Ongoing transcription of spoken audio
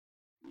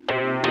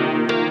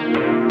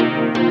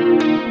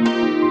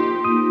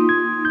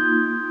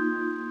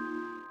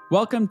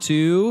Welcome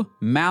to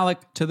Malick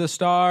to the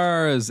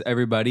Stars,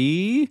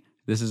 everybody.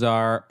 This is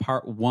our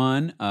part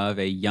one of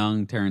a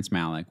young Terrence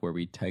Malick, where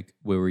we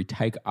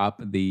take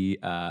up the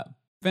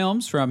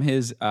films from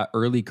his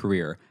early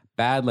career,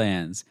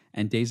 Badlands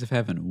and Days of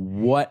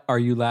Heaven. What are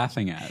you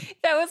laughing at?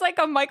 That was like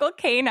a Michael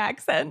Caine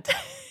accent.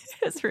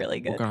 It's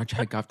really good. We're gonna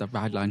take up the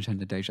Badlands and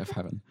the Days of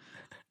Heaven.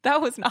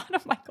 That was not a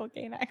Michael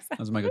Caine accent. That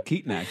was a Michael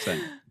Keaton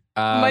accent.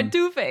 My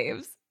two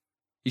faves.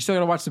 You still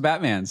gotta watch the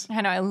Batmans. I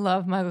know, I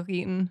love Michael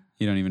Keaton.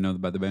 You don't even know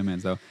about the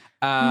Batmans, though.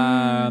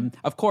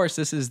 Of course,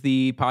 this is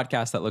the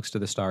podcast that looks to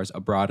the stars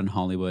abroad in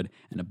Hollywood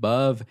and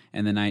above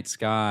in the night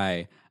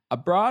sky.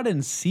 Abroad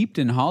and seeped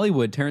in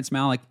Hollywood, Terrence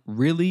Malick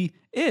really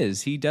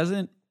is. He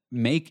doesn't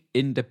make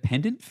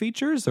independent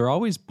features. They're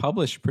always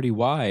published pretty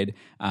wide.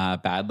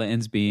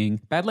 Badlands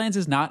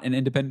is not an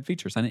independent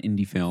feature. It's not an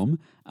indie film.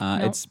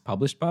 Nope. It's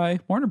published by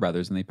Warner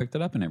Brothers, and they picked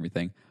it up and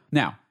everything.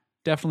 Now,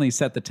 definitely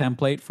set the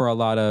template for a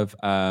lot of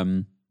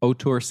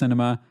auteur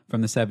cinema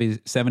from the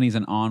 70s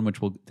and on,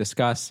 which we'll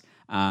discuss.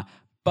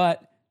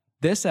 But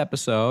this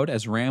episode,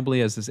 as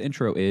rambly as this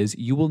intro is,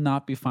 you will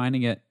not be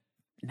finding it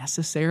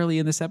necessarily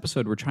in this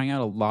episode. We're trying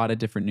out a lot of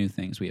different new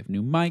things. We have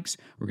new mics.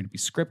 We're going to be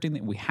scripting.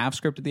 We have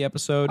scripted the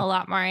episode. A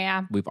lot more,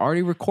 yeah. We've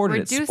already recorded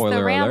it. Reduce Spoiler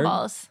the alert.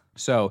 rambles.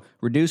 So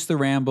reduce the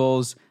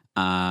rambles.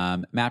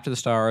 Map to the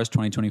Stars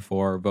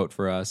 2024. Vote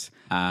for us.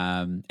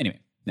 Anyway,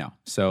 no.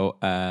 So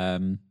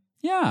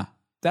yeah.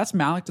 That's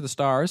Malick to the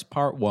Stars,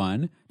 part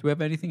one. Do we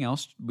have anything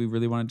else we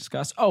really want to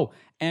discuss? Oh,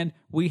 and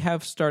we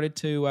have started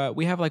to,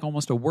 we have like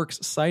almost a works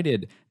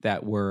cited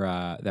that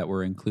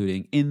we're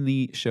including in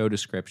the show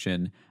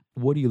description.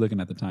 What are you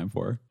looking at the time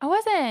for? I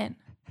wasn't.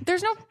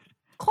 There's no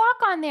clock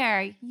on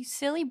there, you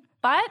silly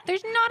butt.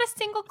 There's not a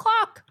single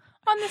clock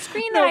on the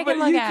screen that I can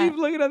look at. You keep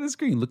looking at the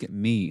screen. Look at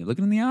me. Look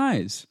in the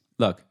eyes.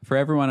 Look, for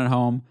everyone at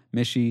home,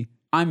 Mishy,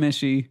 I'm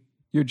Mishy.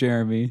 You're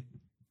Jeremy.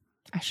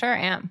 I sure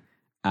am.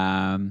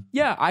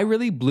 Yeah, I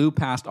really blew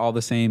past all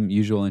the same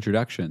usual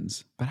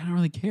introductions, but I don't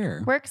really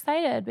care. We're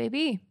excited,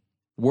 baby.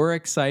 We're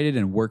excited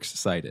and works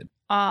cited.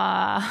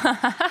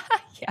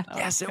 Yeah.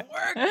 Yes, it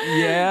worked.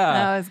 Yeah.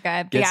 That was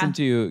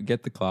good.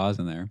 Get the claws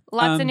in there.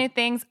 Lots of new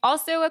things.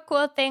 Also, a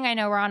cool thing, I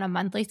know we're on a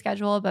monthly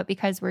schedule, but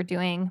because we're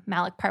doing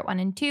Malick part 1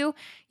 and 2,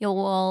 you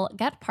will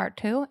get part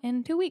 2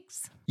 in 2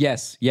 weeks.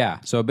 Yes, yeah.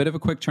 So a bit of a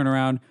quick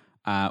turnaround.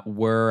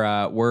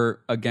 We're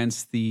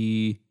against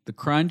the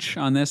crunch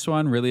on this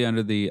one, really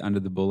under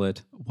the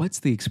bullet. What's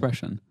the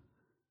expression?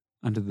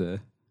 Under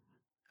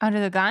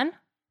the gun?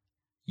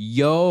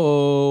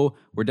 Yo,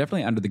 we're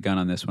definitely under the gun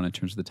on this one in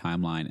terms of the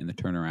timeline and the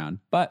turnaround,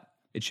 but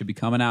it should be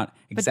coming out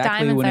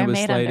exactly when it was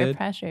slated. But diamonds are made under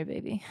pressure,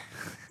 baby.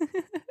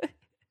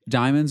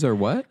 Diamonds are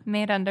what?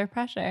 Made under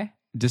pressure.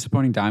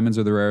 Disappointing diamonds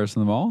are the rarest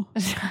of them all?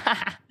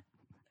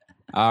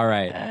 All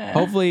right.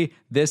 Hopefully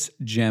this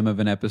gem of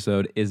an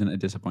episode isn't a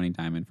disappointing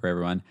diamond for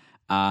everyone.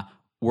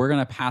 We're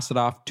going to pass it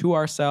off to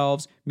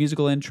ourselves,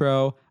 musical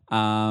intro.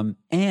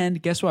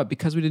 And guess what?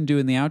 Because we didn't do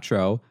it in the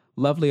outro,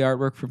 lovely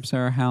artwork from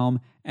Sarah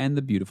Helm and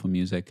the beautiful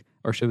music,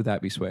 or should that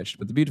be switched?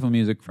 But the beautiful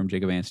music from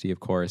Jacob Anstey, of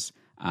course.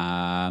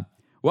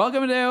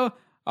 Welcome to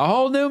a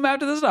whole new Map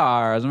to the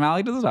Stars.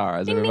 Malick to the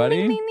Stars, everybody.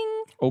 Ding, ding,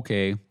 ding, ding.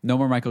 Okay. No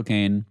more Michael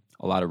Caine.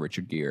 A lot of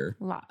Richard Gere.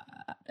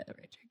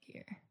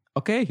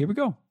 Okay, here we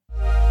go.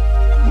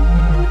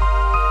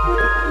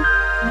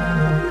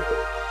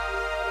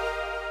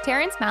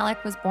 Terrence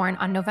Malick was born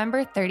on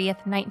November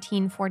 30th,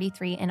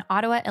 1943 in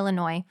Ottawa,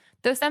 Illinois,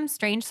 though some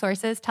strange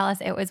sources tell us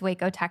it was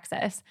Waco,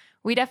 Texas.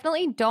 We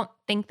definitely don't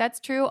think that's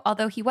true,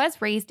 although he was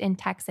raised in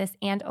Texas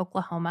and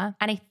Oklahoma,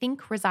 and I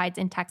think resides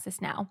in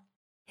Texas now.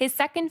 His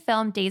second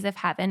film, Days of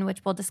Heaven,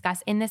 which we'll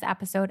discuss in this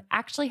episode,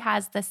 actually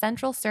has the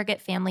Central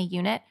Circuit family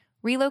unit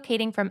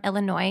relocating from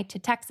Illinois to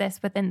Texas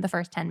within the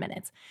first 10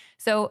 minutes.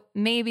 So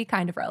maybe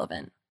kind of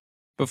relevant.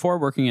 Before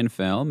working in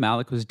film,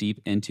 Malick was deep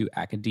into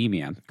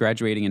academia,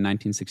 graduating in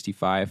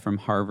 1965 from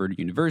Harvard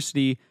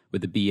University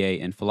with a BA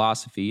in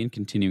philosophy and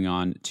continuing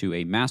on to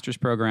a master's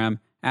program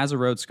as a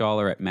Rhodes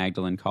Scholar at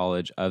Magdalen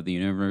College of the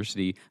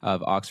University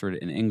of Oxford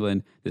in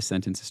England. This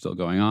sentence is still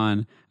going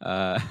on,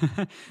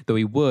 though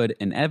he would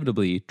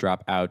inevitably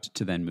drop out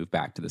to then move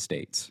back to the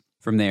States.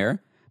 From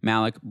there,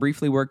 Malick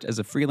briefly worked as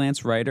a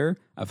freelance writer,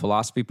 a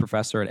philosophy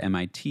professor at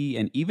MIT,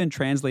 and even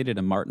translated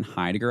a Martin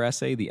Heidegger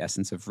essay, The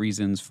Essence of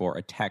Reasons, for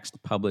a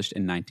text published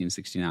in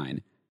 1969.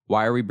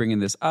 Why are we bringing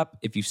this up?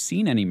 If you've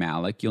seen any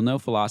Malick, you'll know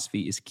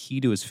philosophy is key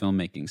to his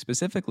filmmaking,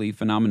 specifically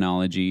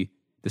phenomenology,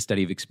 the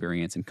study of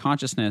experience and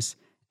consciousness,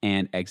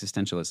 and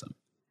existentialism.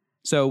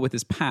 So with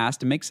his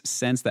past, it makes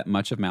sense that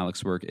much of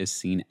Malick's work is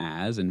seen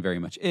as, and very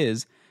much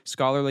is,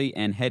 scholarly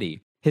and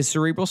heady. His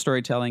cerebral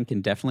storytelling can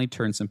definitely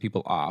turn some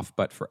people off,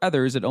 but for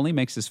others, it only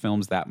makes his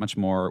films that much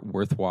more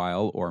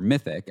worthwhile or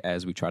mythic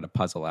as we try to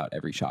puzzle out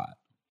every shot.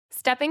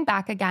 Stepping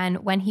back again,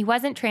 when he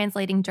wasn't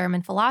translating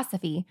German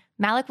philosophy,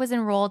 Malick was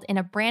enrolled in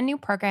a brand new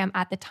program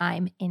at the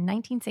time in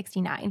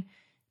 1969,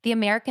 the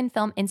American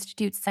Film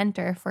Institute's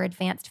Center for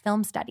Advanced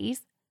Film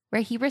Studies,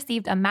 where he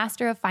received a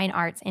Master of Fine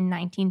Arts in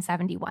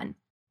 1971.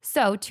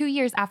 So 2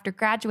 years after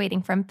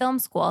graduating from film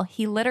school,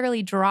 he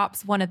literally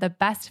drops one of the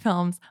best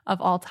films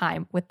of all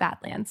time with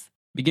Badlands.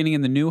 Beginning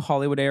in the new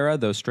Hollywood era,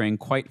 though straying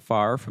quite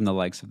far from the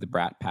likes of the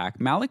Brat Pack,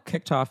 Malick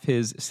kicked off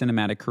his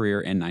cinematic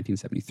career in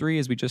 1973,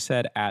 as we just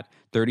said, at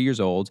 30 years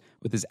old,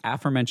 with his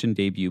aforementioned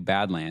debut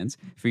Badlands,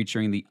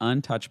 featuring the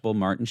untouchable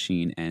Martin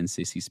Sheen and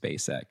Sissy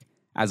Spacek.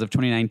 As of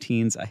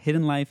 2019's A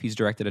Hidden Life, he's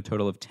directed a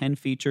total of 10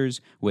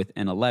 features, with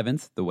an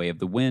 11th, The Way of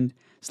the Wind,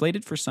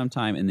 slated for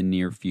sometime in the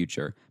near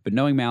future. But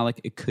knowing Malick,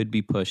 it could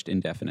be pushed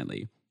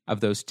indefinitely. Of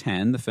those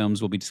 10, the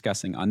films we'll be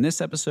discussing on this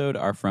episode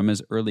are from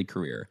his early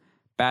career.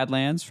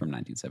 Badlands from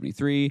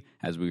 1973,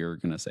 as we were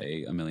going to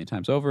say a million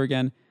times over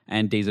again,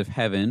 and Days of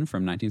Heaven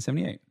from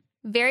 1978.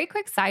 Very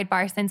quick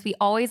sidebar, since we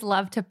always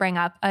love to bring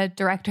up a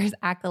director's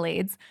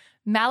accolades.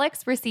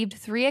 Malick's received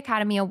 3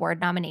 Academy Award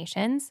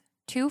nominations,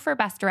 2 for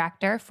Best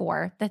Director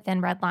for The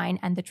Thin Red Line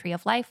and The Tree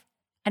of Life,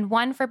 and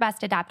 1 for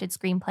Best Adapted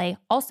Screenplay,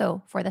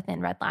 also for The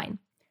Thin Red Line.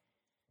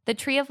 The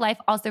Tree of Life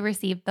also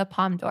received the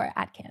Palme d'Or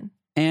at Cannes.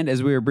 And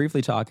as we were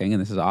briefly talking, and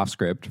this is off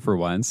script for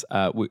once,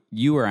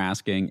 you were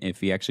asking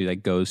if he actually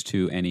goes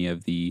to any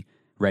of the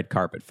red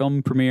carpet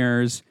film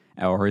premieres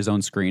or his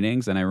own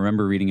screenings. And I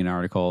remember reading an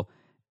article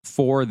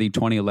for the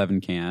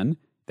 2011 Cannes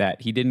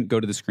that he didn't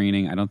go to the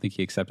screening. I don't think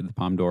he accepted the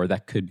Palme d'Or.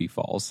 That could be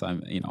false.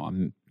 Maybe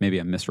I'm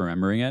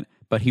misremembering it.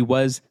 But he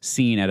was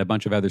seen at a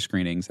bunch of other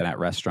screenings and at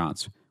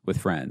restaurants with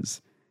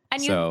friends.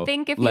 And you'd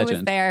think if he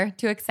was there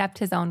to accept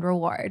his own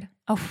award.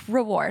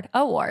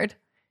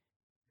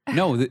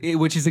 No,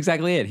 which is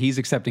exactly it. He's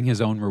accepting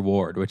his own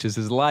reward, which is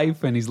his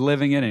life, and he's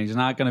living it, and he's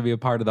not going to be a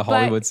part of the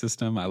Hollywood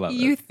system. I love it.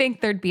 You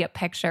think there'd be a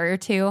picture or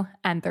two,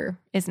 and there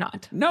is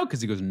not. No,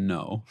 because he goes,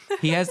 no.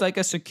 He has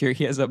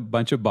he has a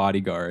bunch of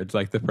bodyguards,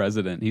 like the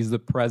president. He's the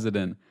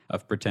president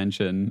of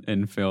pretension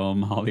in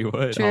film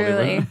Hollywood.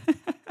 Truly.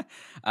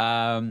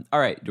 All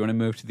right, do you want to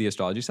move to the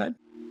astrology side?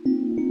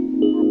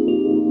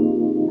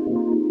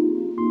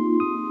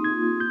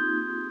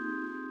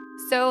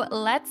 So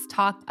let's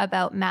talk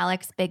about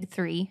Malick's big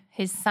 3,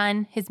 his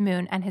sun, his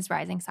moon, and his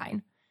rising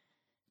sign.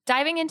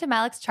 Diving into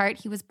Malick's chart,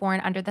 he was born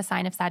under the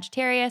sign of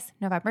Sagittarius,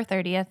 November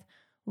 30th,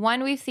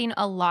 one we've seen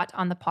a lot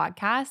on the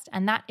podcast,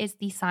 and that is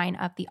the sign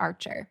of the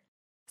Archer.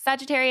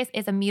 Sagittarius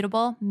is a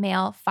mutable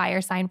male fire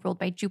sign ruled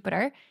by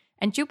Jupiter,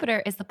 and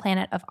Jupiter is the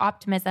planet of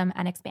optimism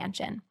and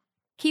expansion.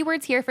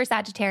 Keywords here for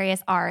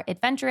Sagittarius are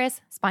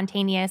adventurous,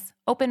 spontaneous,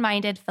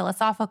 open-minded,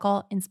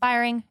 philosophical,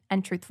 inspiring,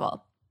 and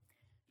truthful.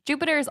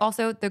 Jupiter is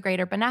also the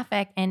greater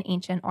benefic in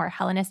ancient or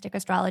Hellenistic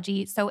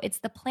astrology, so it's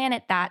the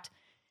planet that,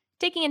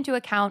 taking into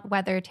account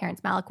whether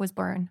Terrence Malick was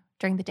born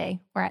during the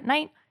day or at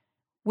night,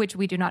 which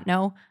we do not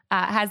know,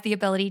 has the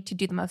ability to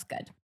do the most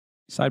good.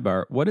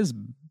 Sidebar, what is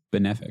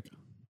benefic?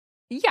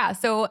 Yeah,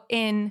 so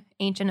in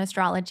ancient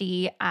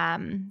astrology,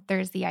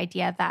 there's the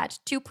idea that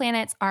 2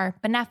 planets are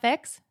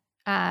benefics,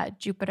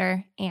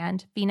 Jupiter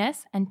and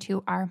Venus, and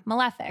 2 are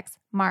malefics,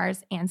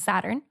 Mars and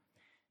Saturn.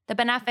 The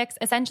benefics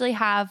essentially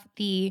have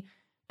the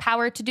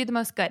power to do the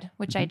most good,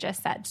 which I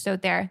just said. So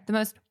they're the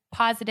most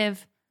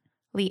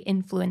positively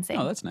influencing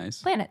that's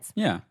nice. planets.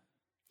 Yeah.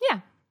 Yeah.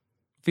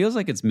 Feels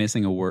like it's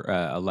missing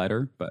a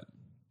letter, but...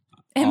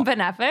 In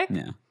benefic?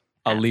 Yeah.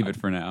 I'll leave it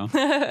for now.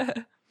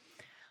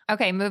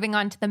 Okay, moving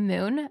on to the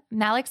moon.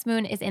 Malick's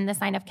moon is in the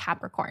sign of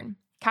Capricorn.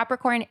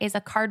 Capricorn is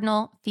a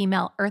cardinal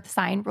female earth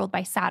sign ruled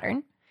by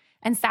Saturn,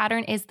 and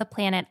Saturn is the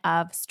planet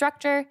of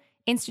structure,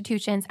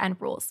 institutions, and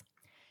rules.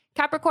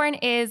 Capricorn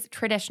is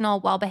traditional,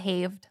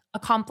 well-behaved,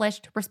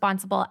 accomplished,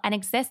 responsible, and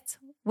exists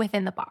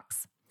within the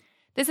box.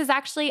 This is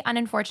actually an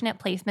unfortunate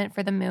placement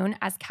for the moon,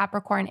 as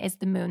Capricorn is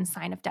the moon's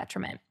sign of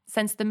detriment.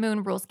 Since the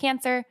moon rules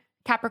Cancer,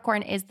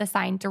 Capricorn is the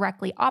sign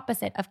directly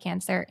opposite of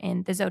Cancer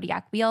in the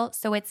zodiac wheel,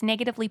 so it's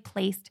negatively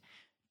placed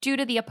due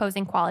to the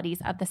opposing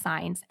qualities of the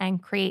signs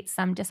and creates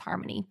some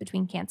disharmony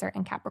between Cancer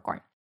and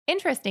Capricorn.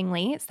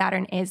 Interestingly,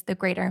 Saturn is the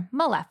greater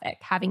malefic,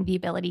 having the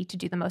ability to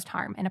do the most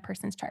harm in a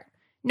person's chart.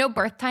 No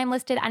birth time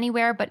listed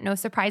anywhere, but no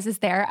surprises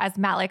there, as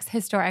Malick's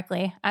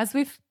historically, as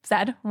we've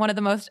said, one of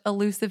the most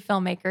elusive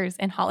filmmakers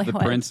in Hollywood. The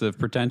prince of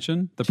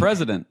pretension? The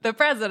president. The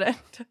president.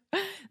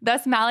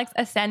 Thus, Malick's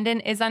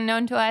ascendant is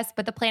unknown to us,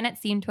 but the planets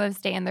seem to have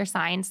stayed in their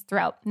signs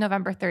throughout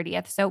November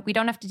 30th, so we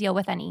don't have to deal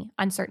with any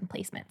uncertain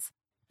placements.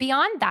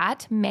 Beyond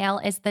that, male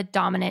is the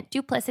dominant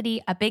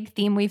duplicity, a big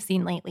theme we've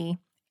seen lately.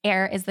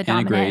 Air is the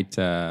dominant.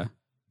 And a great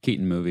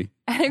Keaton movie.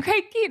 And a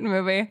great Keaton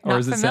movie. Or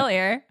not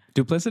familiar.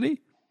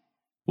 Duplicity?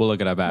 We'll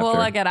look it up after. We'll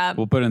look it up.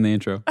 We'll put it in the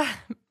intro.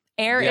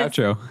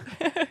 Outro.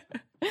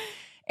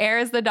 Air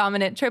is the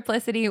dominant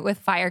triplicity, with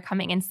fire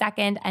coming in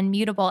second, and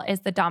mutable is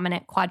the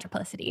dominant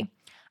quadruplicity.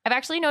 I've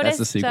actually noticed...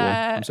 That's the sequel.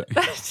 I'm sorry.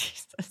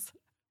 Jesus.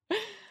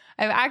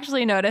 I've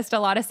actually noticed a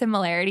lot of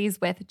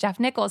similarities with Jeff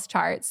Nichols'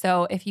 chart,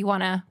 so if you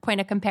want to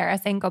point a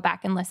comparison, go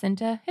back and listen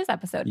to his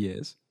episode.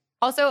 Yes.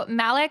 Also,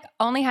 Malick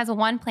only has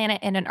 1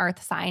 planet in an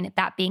earth sign,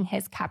 that being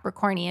his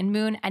Capricornian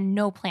moon, and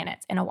no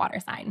planets in a water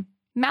sign.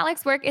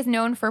 Malick's work is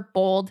known for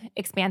bold,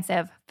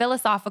 expansive,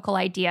 philosophical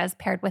ideas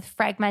paired with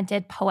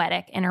fragmented,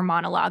 poetic inner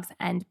monologues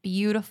and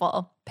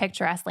beautiful,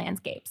 picturesque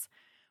landscapes.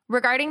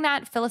 Regarding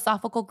that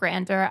philosophical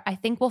grandeur, I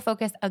think we'll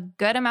focus a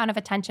good amount of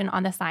attention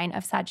on the sign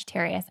of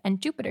Sagittarius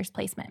and Jupiter's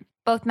placement.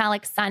 Both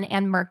Malik's Sun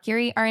and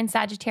Mercury are in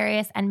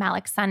Sagittarius, and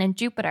Malik's Sun and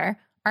Jupiter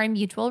are in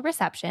mutual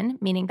reception,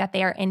 meaning that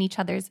they are in each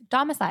other's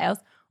domiciles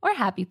or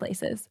happy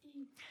places.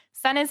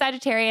 Sun in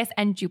Sagittarius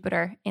and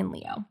Jupiter in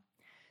Leo.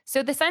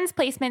 So the Sun's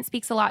placement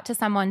speaks a lot to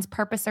someone's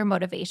purpose or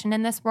motivation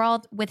in this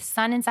world. With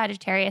Sun in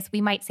Sagittarius, we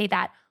might say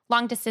that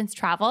long-distance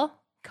travel,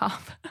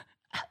 cough,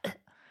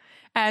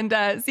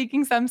 and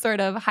seeking some sort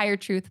of higher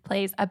truth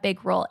plays a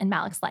big role in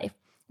Malik's life,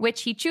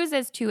 which he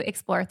chooses to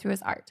explore through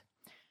his art.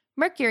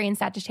 Mercury in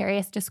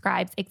Sagittarius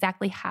describes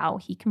exactly how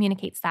he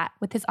communicates that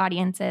with his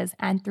audiences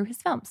and through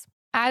his films.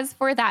 As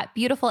for that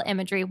beautiful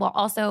imagery, we'll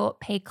also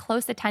pay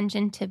close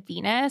attention to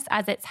Venus,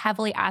 as it's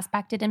heavily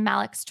aspected in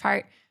Malik's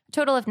chart, a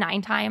total of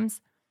 9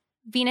 times.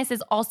 Venus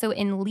is also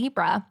in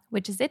Libra,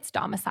 which is its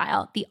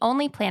domicile, the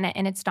only planet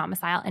in its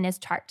domicile in his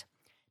chart.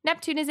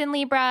 Neptune is in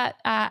Libra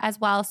as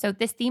well, so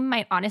this theme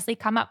might honestly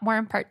come up more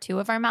in part 2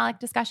 of our Malik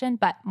discussion,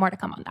 but more to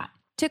come on that.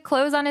 To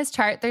close on his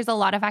chart, there's a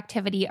lot of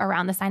activity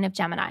around the sign of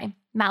Gemini.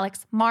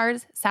 Malik's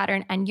Mars,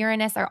 Saturn, and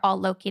Uranus are all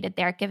located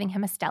there, giving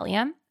him a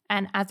stellium.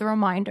 And as a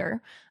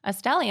reminder, a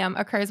stellium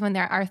occurs when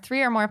there are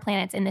 3 or more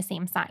planets in the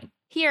same sign.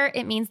 Here,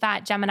 it means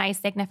that Gemini's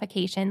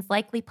significations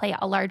likely play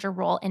a larger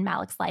role in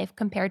Malik's life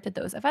compared to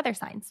those of other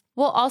signs.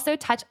 We'll also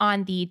touch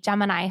on the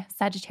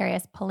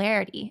Gemini-Sagittarius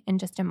polarity in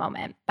just a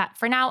moment. But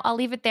for now, I'll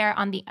leave it there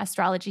on the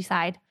astrology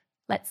side.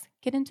 Let's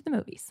get into the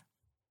movies.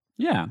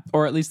 Yeah,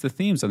 or at least the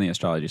themes on the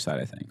astrology side,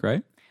 I think,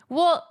 right?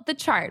 Well, the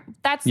chart.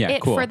 That's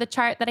cool. For the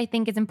chart that I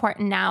think is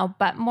important now,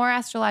 but more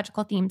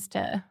astrological themes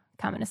to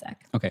come in a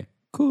sec. Okay,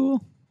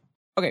 cool.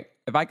 Okay,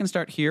 if I can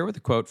start here with a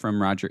quote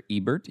from Roger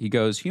Ebert. He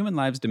goes, "Human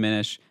lives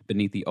diminish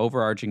beneath the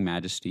overarching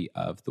majesty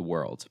of the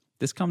world."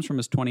 This comes from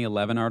his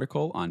 2011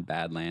 article on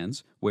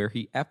Badlands, where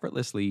he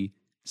effortlessly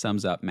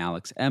sums up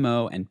Malik's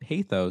MO and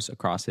pathos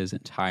across his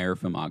entire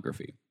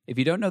filmography. If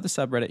you don't know the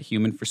subreddit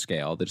Human for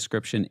Scale, the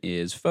description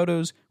is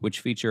photos which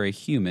feature a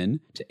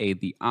human to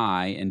aid the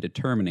eye in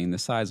determining the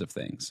size of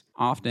things.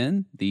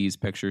 Often, these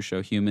pictures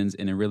show humans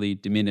in a really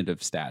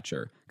diminutive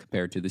stature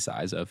compared to the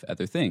size of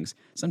other things.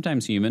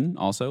 Sometimes human,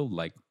 also,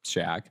 like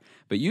Shaq,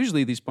 but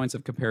usually these points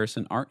of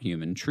comparison aren't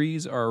human.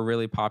 Trees are a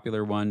really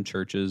popular one,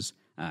 churches,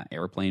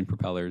 airplane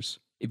propellers.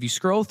 If you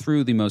scroll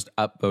through the most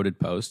upvoted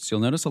posts, you'll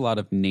notice a lot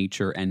of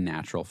nature and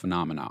natural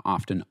phenomena,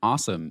 often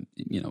awesome,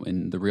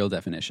 in the real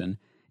definition,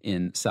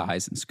 in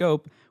size and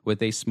scope,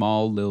 with a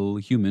small little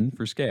human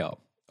for scale.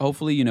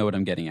 Hopefully you know what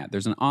I'm getting at.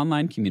 There's an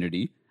online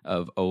community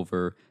of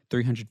over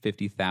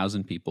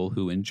 350,000 people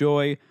who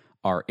enjoy,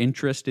 are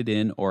interested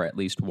in, or at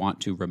least want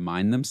to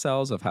remind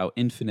themselves of how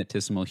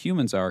infinitesimal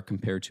humans are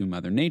compared to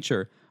Mother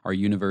Nature, our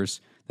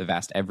universe, the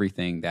vast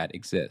everything that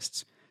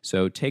exists.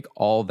 So take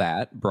all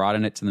that,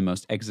 broaden it to the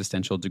most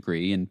existential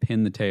degree, and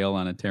pin the tail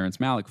on a Terrence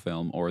Malick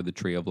film or the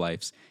Tree of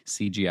Life's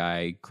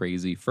CGI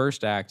crazy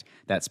first act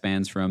that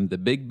spans from The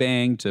Big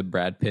Bang to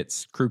Brad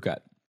Pitt's Crew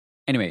Cut.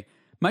 Anyway,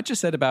 much is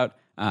said about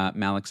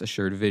Malick's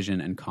assured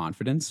vision and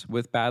confidence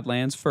with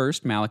Badlands.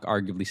 First, Malick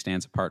arguably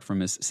stands apart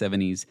from his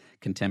 70s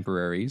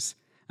contemporaries,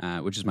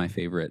 which is my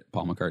favorite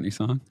Paul McCartney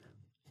song.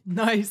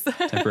 Nice.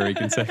 Temporary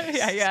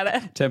Yeah, I got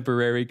it.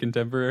 Temporary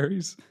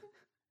contemporaries.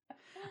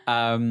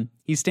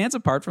 He stands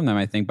apart from them,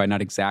 I think, by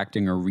not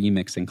exacting or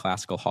remixing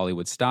classical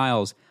Hollywood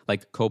styles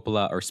like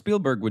Coppola or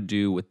Spielberg would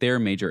do with their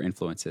major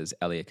influences,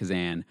 Elia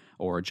Kazan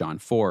or John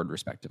Ford,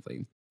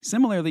 respectively.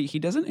 Similarly, he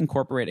doesn't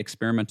incorporate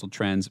experimental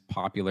trends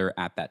popular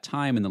at that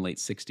time in the late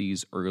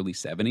 60s, early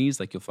 70s,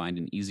 like you'll find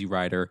in Easy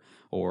Rider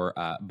or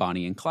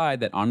Bonnie and Clyde,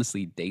 that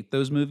honestly date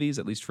those movies,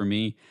 at least for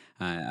me.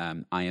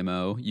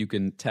 IMO, you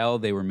can tell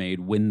they were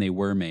made when they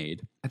were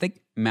made. I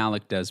think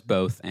Malick does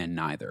both and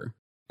neither.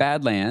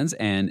 Badlands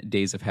and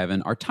Days of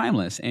Heaven are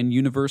timeless and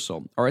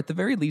universal, or at the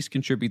very least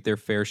contribute their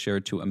fair share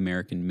to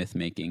American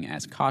myth-making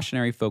as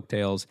cautionary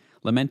folktales,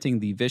 lamenting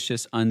the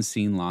vicious,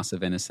 unseen loss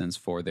of innocence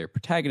for their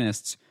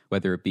protagonists,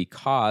 whether it be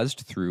caused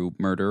through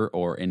murder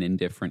or an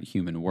indifferent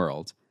human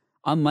world.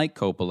 Unlike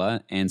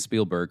Coppola and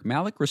Spielberg,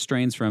 Malick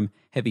restrains from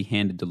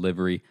heavy-handed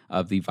delivery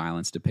of the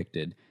violence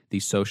depicted, the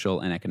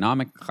social and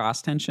economic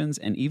class tensions,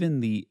 and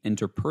even the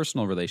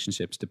interpersonal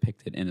relationships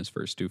depicted in his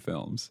first 2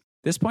 films.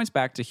 This points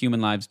back to human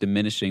lives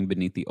diminishing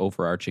beneath the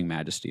overarching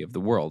majesty of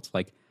the world.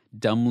 Like,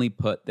 dumbly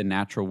put, the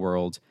natural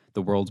world,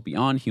 the world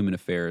beyond human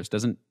affairs,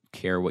 doesn't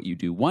care what you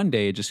do one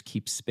day, it just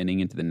keeps spinning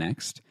into the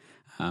next.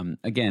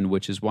 Again,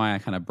 which is why I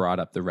kind of brought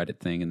up the Reddit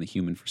thing and the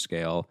Human for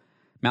Scale.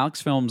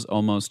 Malick's films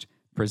almost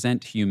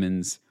present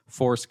humans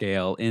for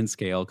scale, in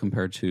scale,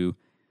 compared to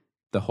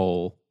the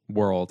whole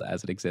world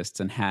as it exists,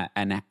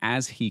 and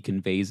as he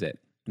conveys it.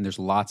 And there's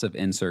lots of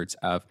inserts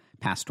of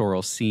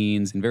pastoral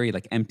scenes and very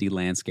empty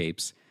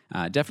landscapes.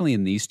 Definitely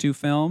in these 2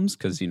 films,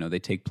 because they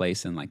take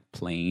place in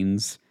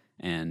plains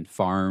and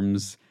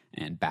farms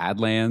and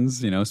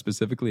badlands.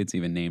 Specifically, it's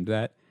even named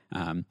that.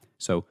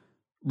 So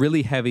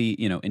really heavy,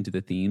 into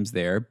the themes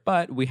there.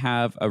 But we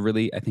have a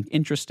really, I think,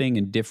 interesting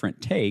and different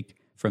take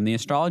from the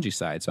astrology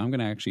side. So I'm going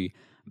to actually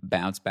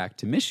bounce back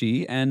to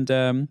Mishi and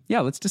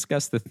let's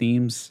discuss the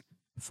themes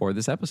for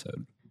this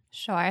episode?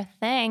 Sure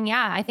thing.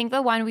 Yeah, I think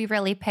the one we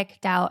really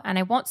picked out, and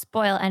I won't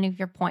spoil any of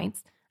your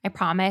points, I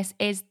promise,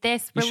 is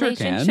this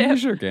relationship. You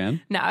sure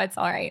can. No, it's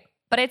all right.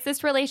 But it's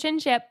this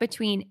relationship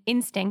between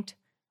instinct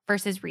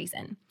versus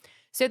reason.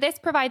 So this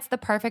provides the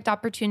perfect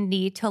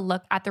opportunity to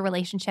look at the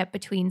relationship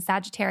between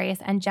Sagittarius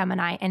and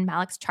Gemini in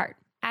Malik's chart.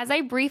 As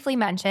I briefly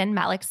mentioned,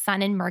 Malik's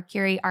Sun and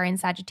Mercury are in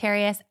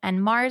Sagittarius,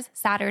 and Mars,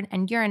 Saturn,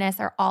 and Uranus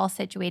are all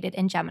situated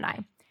in Gemini.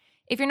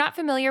 If you're not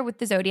familiar with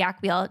the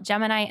zodiac wheel,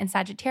 Gemini and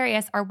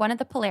Sagittarius are one of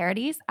the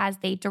polarities as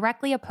they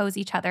directly oppose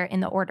each other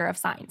in the order of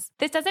signs.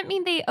 This doesn't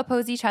mean they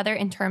oppose each other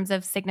in terms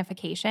of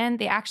signification.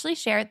 They actually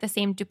share the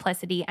same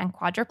duplicity and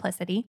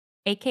quadruplicity,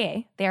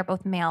 aka they are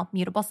both male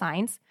mutable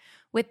signs,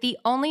 with the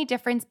only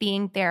difference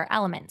being their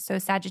element. So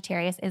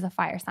Sagittarius is a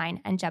fire sign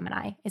and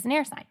Gemini is an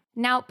air sign.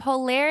 Now,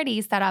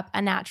 polarities set up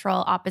a natural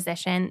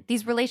opposition.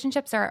 These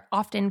relationships are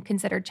often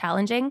considered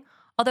challenging.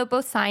 Although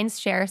both signs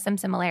share some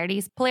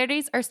similarities,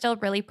 polarities are still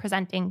really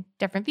presenting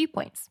different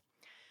viewpoints.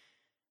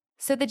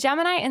 So the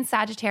Gemini and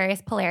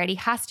Sagittarius polarity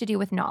has to do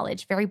with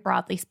knowledge, very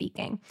broadly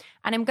speaking.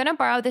 And I'm going to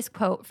borrow this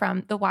quote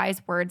from the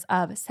wise words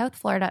of South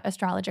Florida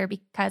astrologer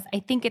because I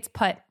think it's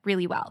put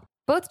really well.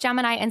 Both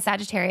Gemini and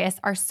Sagittarius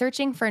are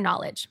searching for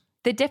knowledge.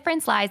 The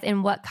difference lies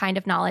in what kind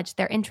of knowledge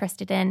they're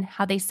interested in,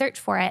 how they search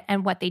for it,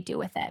 and what they do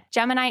with it.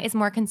 Gemini is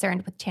more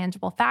concerned with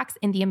tangible facts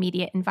in the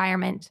immediate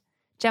environment.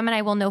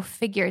 Gemini will know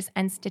figures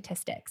and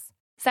statistics.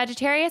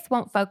 Sagittarius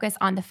won't focus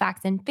on the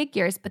facts and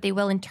figures, but they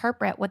will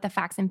interpret what the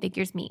facts and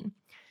figures mean.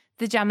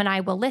 The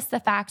Gemini will list the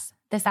facts.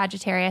 The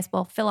Sagittarius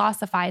will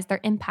philosophize their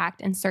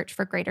impact and search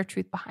for greater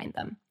truth behind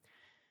them.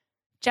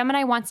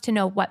 Gemini wants to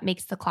know what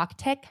makes the clock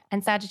tick,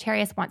 and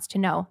Sagittarius wants to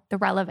know the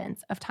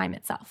relevance of time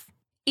itself.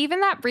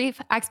 Even that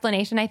brief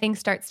explanation, I think,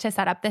 starts to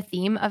set up the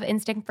theme of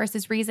instinct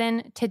versus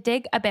reason. To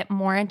dig a bit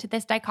more into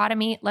this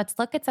dichotomy, let's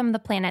look at some of the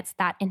planets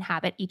that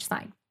inhabit each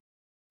sign.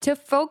 To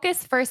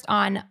focus first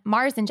on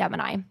Mars and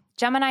Gemini,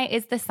 Gemini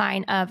is the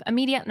sign of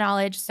immediate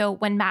knowledge, so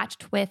when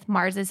matched with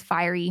Mars's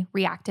fiery,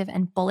 reactive,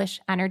 and bullish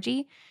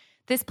energy,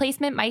 this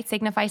placement might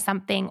signify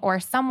something or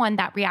someone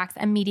that reacts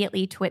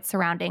immediately to its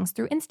surroundings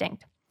through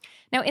instinct.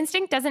 Now,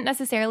 instinct doesn't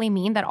necessarily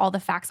mean that all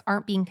the facts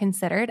aren't being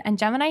considered, and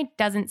Gemini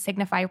doesn't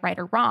signify right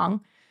or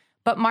wrong,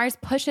 but Mars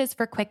pushes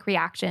for quick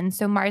reaction,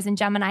 so Mars in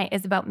Gemini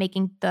is about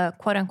making the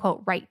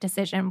quote-unquote right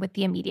decision with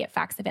the immediate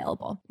facts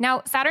available.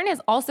 Now, Saturn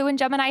is also in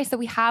Gemini, so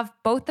we have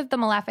both of the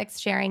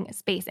malefics sharing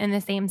space in the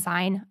same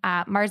sign.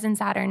 Mars and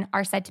Saturn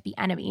are said to be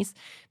enemies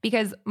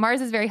because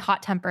Mars is very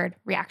hot-tempered,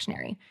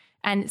 reactionary,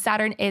 and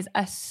Saturn is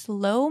a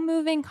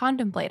slow-moving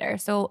contemplator,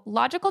 so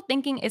logical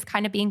thinking is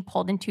kind of being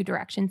pulled in two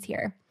directions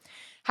here.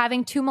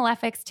 Having two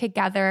malefics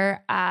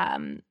together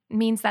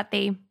means that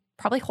they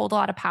probably hold a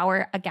lot of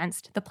power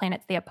against the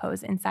planets they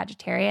oppose in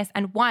Sagittarius,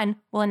 and one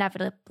will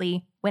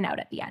inevitably win out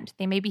at the end.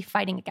 They may be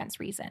fighting against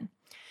reason.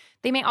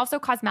 They may also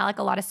cause Malik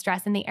a lot of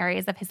stress in the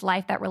areas of his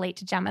life that relate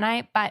to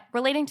Gemini, but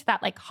relating to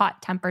that like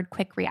hot-tempered,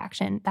 quick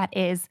reaction that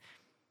is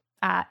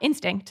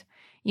instinct.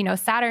 You know,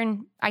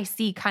 Saturn I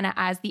see kind of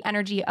as the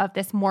energy of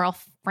this moral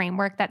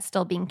framework that's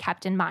still being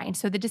kept in mind.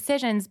 So the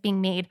decisions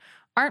being made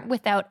aren't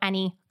without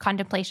any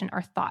contemplation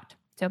or thought.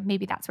 So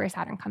maybe that's where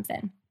Saturn comes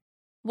in.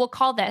 We'll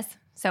call this,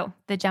 so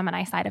the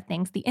Gemini side of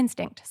things, the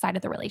instinct side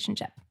of the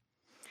relationship.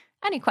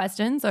 Any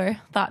questions or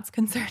thoughts,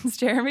 concerns,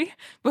 Jeremy,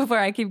 before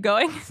I keep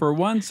going? For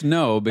once,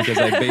 no, because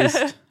I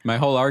based my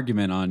whole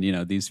argument on,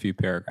 these few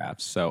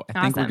paragraphs. So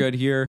I think we're good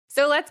here.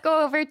 So let's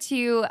go over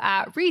to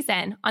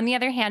reason. On the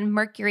other hand,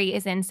 Mercury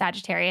is in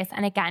Sagittarius.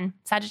 And again,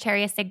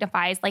 Sagittarius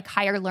signifies like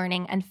higher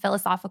learning and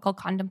philosophical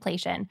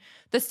contemplation,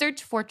 the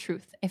search for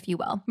truth, if you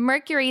will.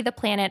 Mercury, the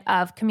planet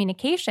of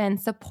communication,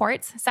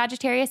 supports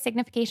Sagittarius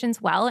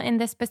significations well in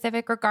this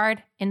specific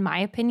regard, in my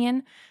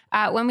opinion.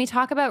 When we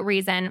talk about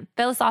reason,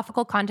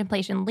 philosophical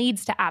contemplation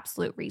leads to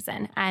absolute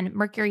reason, and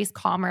Mercury's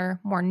calmer,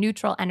 more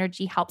neutral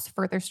energy helps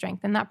further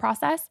strengthen that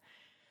process.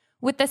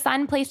 With the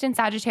sun placed in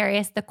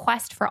Sagittarius, the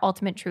quest for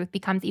ultimate truth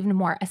becomes even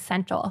more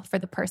essential for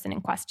the person in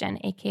question,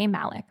 aka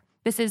Malik.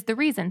 This is the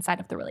reason side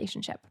of the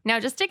relationship. Now,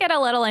 just to get a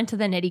little into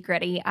the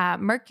nitty-gritty,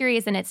 Mercury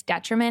is in its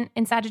detriment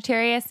in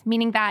Sagittarius,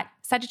 meaning that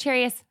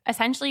Sagittarius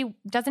essentially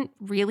doesn't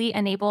really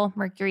enable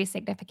Mercury's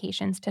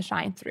significations to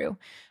shine through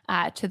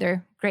to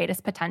their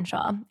greatest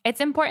potential. It's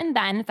important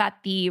then that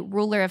the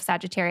ruler of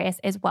Sagittarius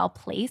is well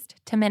placed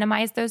to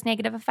minimize those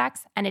negative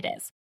effects, and it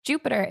is.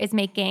 Jupiter is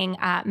making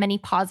many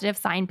positive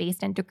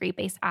sign-based and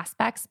degree-based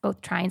aspects, both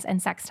trines and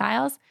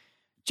sextiles.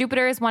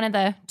 Jupiter is one of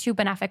the two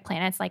benefic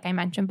planets, like I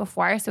mentioned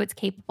before, so it's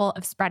capable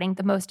of spreading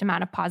the most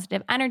amount of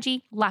positive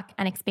energy, luck,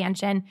 and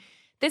expansion.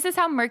 This is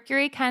how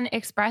Mercury can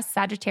express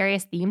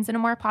Sagittarius themes in a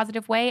more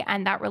positive way,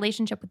 and that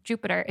relationship with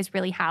Jupiter is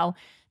really how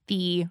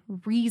the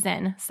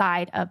reason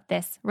side of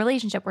this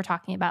relationship we're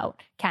talking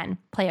about can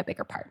play a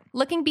bigger part.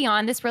 Looking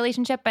beyond this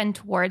relationship and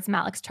towards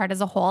Malik's chart as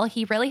a whole,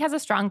 he really has a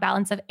strong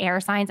balance of air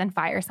signs and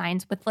fire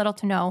signs with little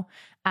to no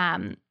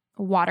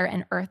water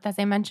and earth, as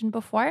I mentioned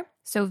before.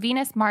 So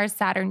Venus, Mars,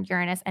 Saturn,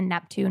 Uranus, and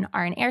Neptune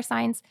are in air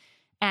signs,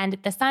 and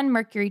the Sun,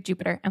 Mercury,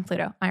 Jupiter, and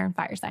Pluto are in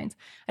fire signs.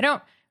 I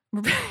don't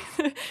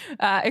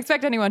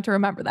expect anyone to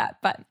remember that,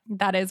 but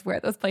that is where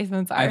those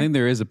placements are. I think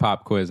there is a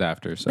pop quiz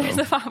after, so there's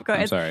a pop quiz.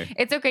 I'm sorry.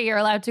 It's okay. You're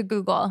allowed to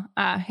Google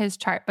his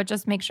chart, but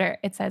just make sure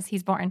it says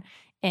he's born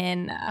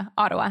in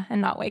Ottawa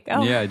and not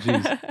Waco. Yeah,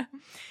 geez.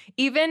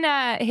 Even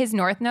his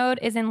north node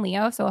is in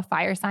Leo, so a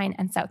fire sign,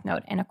 and south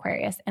node in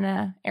Aquarius and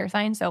a air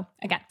sign. So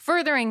again,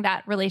 furthering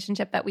that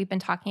relationship that we've been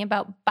talking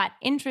about. But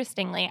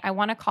interestingly, I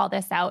want to call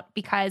this out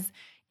because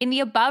in the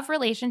above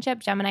relationship,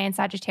 Gemini and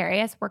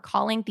Sagittarius, we're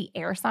calling the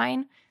air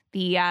sign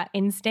the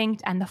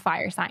instinct and the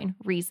fire sign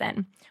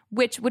reason,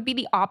 which would be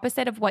the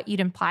opposite of what you'd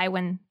imply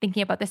when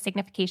thinking about the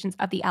significations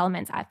of the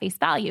elements at face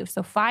value.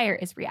 So fire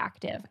is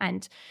reactive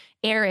and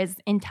air is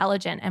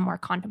intelligent and more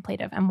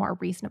contemplative and more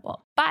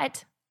reasonable.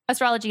 But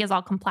astrology is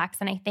all complex,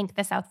 and I think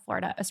the South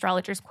Florida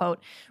astrologer's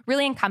quote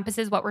really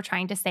encompasses what we're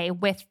trying to say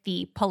with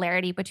the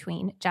polarity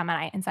between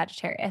Gemini and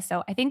Sagittarius.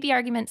 So I think the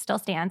argument still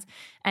stands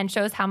and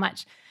shows how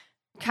much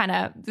kind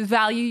of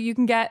value you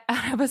can get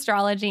out of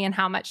astrology and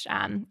how much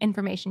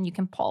information you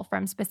can pull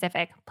from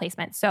specific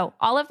placements. So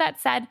all of that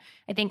said,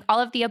 I think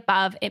all of the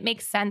above, it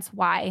makes sense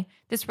why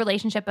this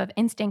relationship of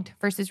instinct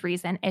versus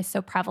reason is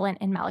so prevalent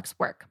in Malik's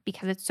work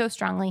because it's so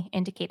strongly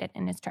indicated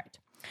in his chart.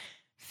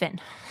 Finn.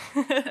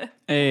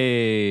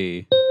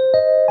 Hey.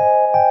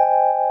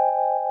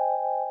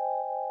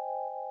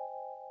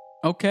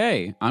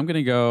 Okay, I'm going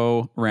to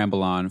go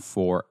ramble on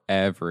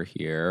forever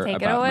here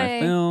about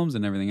my films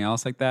and everything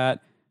else like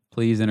that.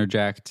 Please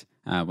interject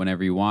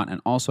whenever you want. And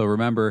also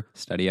remember,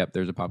 study up.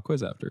 There's a pop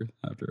quiz after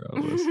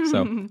all this. So,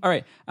 all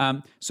right.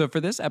 So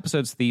for this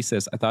episode's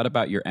thesis, I thought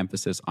about your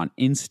emphasis on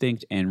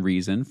instinct and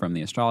reason from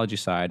the astrology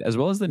side, as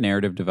well as the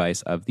narrative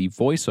device of the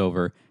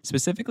voiceover,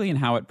 specifically in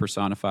how it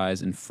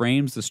personifies and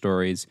frames the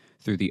stories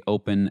through the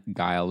open,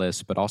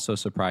 guileless, but also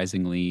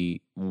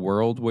surprisingly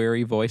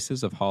world-weary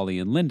voices of Holly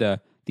and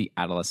Linda, the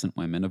adolescent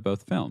women of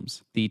both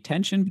films. The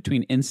tension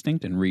between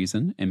instinct and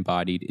reason,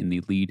 embodied in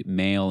the lead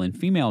male and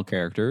female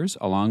characters,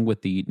 along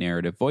with the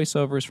narrative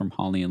voiceovers from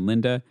Holly and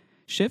Linda,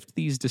 shift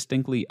these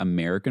distinctly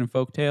American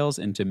folktales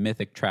into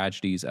mythic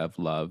tragedies of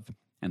love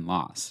and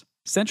loss.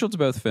 Central to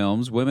both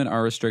films, women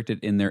are restricted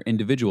in their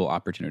individual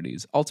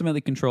opportunities, ultimately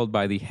controlled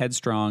by the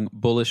headstrong,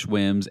 bullish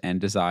whims and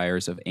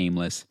desires of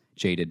aimless,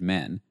 jaded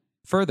men.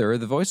 Further,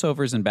 the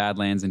voiceovers in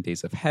Badlands and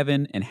Days of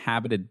Heaven,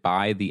 inhabited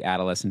by the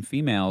adolescent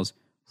females,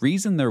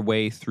 reason their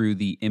way through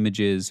the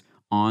images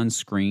on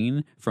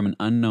screen from an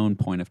unknown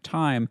point of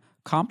time,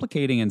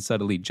 complicating and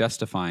subtly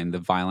justifying the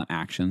violent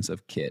actions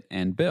of Kit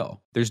and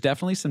Bill. There's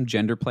definitely some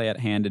gender play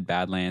at hand in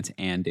Badlands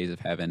and Days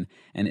of Heaven,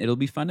 and it'll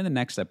be fun in the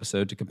next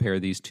episode to compare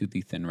these to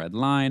The Thin Red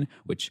Line,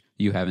 which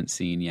you haven't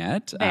seen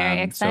yet.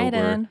 Very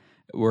excited. So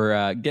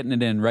we're getting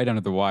it in right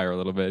under the wire a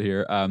little bit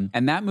here.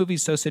 And that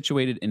movie's so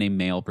situated in a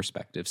male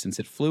perspective, since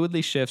it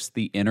fluidly shifts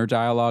the inner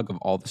dialogue of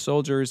all the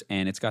soldiers,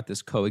 and it's got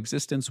this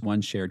coexistence,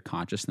 one shared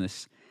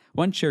consciousness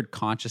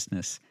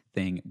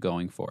thing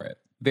going for it.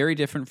 Very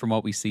different from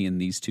what we see in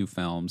these two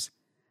films,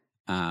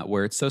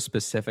 where it's so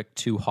specific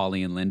to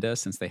Holly and Linda,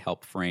 since they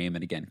help frame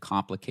and, again,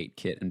 complicate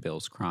Kit and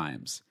Bill's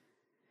crimes.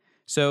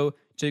 So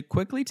to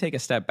quickly take a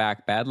step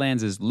back,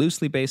 Badlands is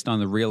loosely based on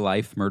the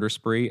real-life murder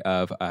spree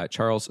of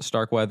Charles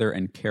Starkweather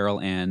and Carol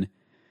Ann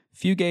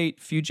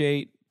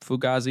Fugazi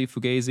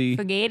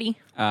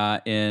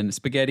in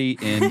Spaghetti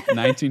in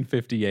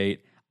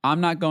 1958. I'm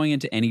not going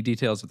into any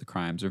details of the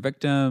crimes or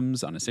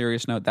victims. On a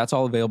serious note, that's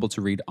all available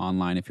to read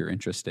online if you're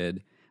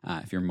interested,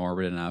 if you're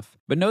morbid enough.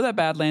 But know that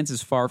Badlands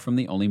is far from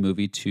the only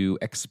movie to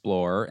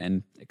explore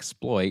and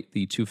exploit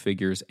the two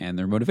figures and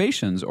their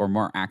motivations, or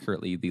more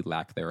accurately, the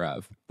lack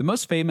thereof. The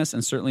most famous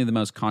and certainly the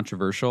most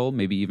controversial,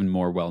 maybe even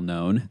more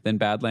well-known than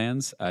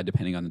Badlands,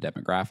 depending on the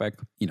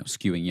demographic,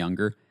 skewing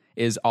younger,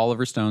 is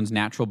Oliver Stone's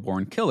Natural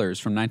Born Killers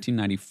from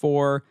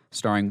 1994,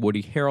 starring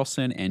Woody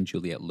Harrelson and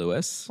Juliette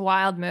Lewis.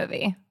 Wild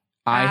movie.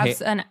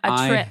 An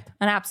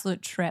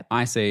absolute trip.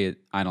 I say it,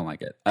 I don't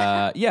like it.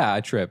 Yeah,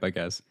 a trip, I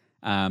guess.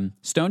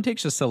 Stone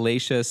takes a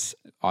salacious,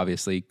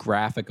 obviously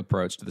graphic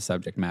approach to the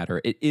subject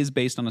matter. It is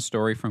based on a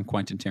story from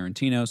Quentin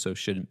Tarantino, so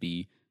shouldn't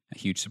be a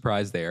huge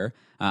surprise there.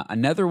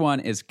 Another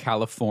one is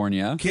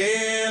California.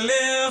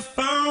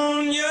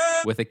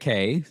 With a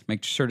K.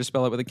 Make sure to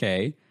spell it with a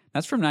K.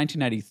 That's from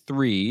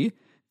 1993.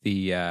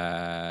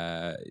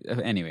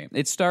 Anyway,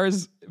 it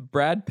stars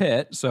Brad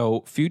Pitt,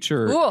 so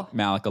future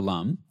Malik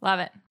alum. Love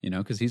it.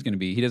 Because he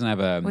doesn't have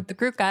a... With the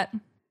crew cut.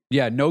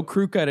 Yeah, no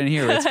crew cut in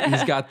here.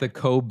 He's got the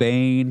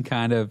Cobain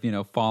kind of,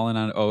 falling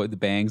on the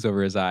bangs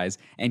over his eyes.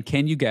 And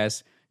can you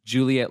guess,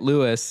 Juliette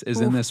Lewis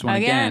is in this one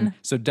again.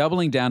 So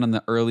doubling down on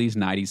the early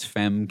 90s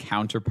femme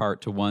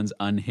counterpart to one's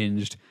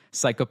unhinged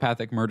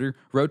psychopathic murder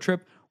road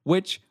trip,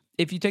 which,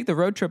 if you take the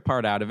road trip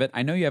part out of it,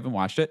 I know you haven't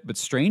watched it, but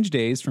Strange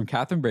Days from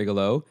Catherine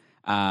Bigelow.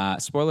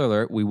 Spoiler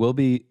alert, we will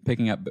be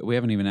picking up, but we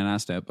haven't even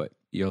announced it, but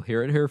you'll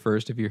hear it here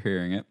first if you're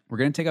hearing it. We're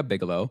going to take up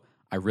Bigelow.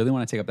 I really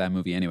want to take up that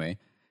movie anyway.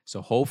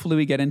 So hopefully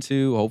we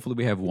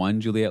have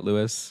one Juliette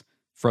Lewis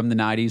from the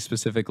 90s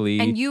specifically.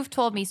 And you've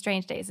told me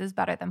Strange Days is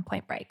better than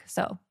Point Break.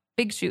 So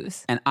big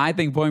shoes. And I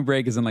think Point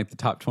Break is in the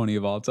top 20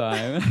 of all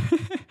time.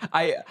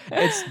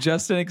 It's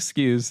just an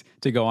excuse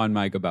to go on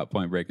mic about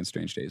Point Break and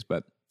Strange Days,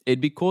 but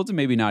it'd be cool to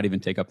maybe not even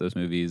take up those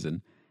movies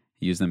and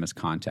use them as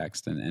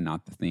context and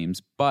not the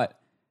themes. But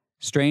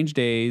Strange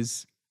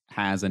Days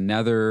has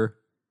another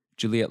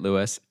Juliette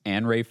Lewis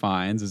and Ray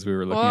Fiennes, as we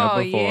were looking up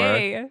before.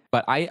 Yay.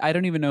 But I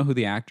don't even know who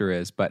the actor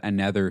is, but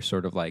another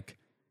sort of like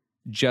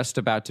just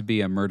about to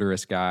be a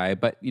murderous guy.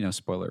 But,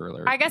 spoiler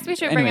alert. I guess we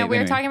should bring it. We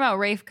were talking about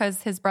Rafe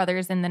because his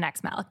brother's in the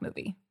next Malick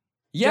movie.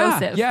 Yeah,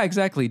 Joseph. yeah,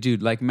 exactly,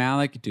 dude. Like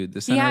Malick, dude,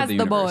 the center of the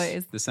universe.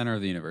 Boys. The center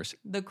of the universe.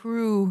 The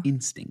crew.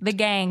 Instinct. The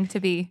gang, to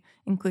be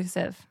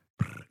inclusive.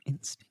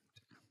 Instinct.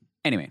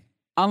 Anyway,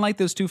 unlike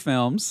those two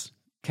films,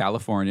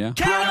 California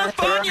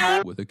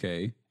with a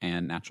K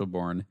and Natural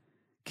Born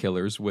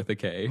Killers with a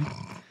K.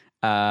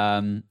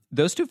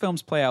 Those two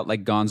films play out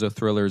like gonzo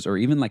thrillers or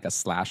even like a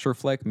slasher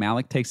flick.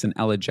 Malick takes an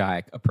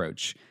elegiac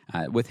approach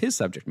with his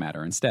subject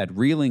matter, instead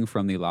reeling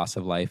from the loss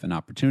of life and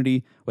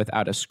opportunity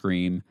without a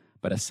scream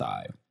but a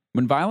sigh.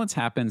 When violence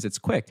happens, it's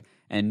quick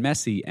and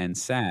messy and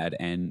sad,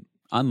 and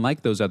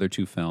unlike those other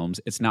two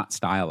films, it's not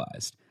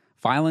stylized.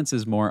 Violence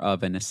is more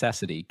of a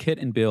necessity. Kit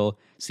and Bill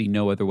see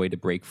no other way to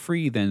break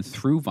free than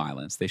through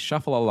violence. They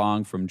shuffle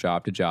along from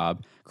job to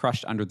job,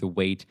 crushed under the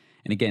weight,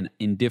 and again,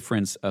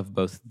 indifference of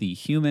both the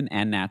human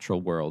and natural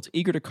worlds,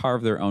 eager to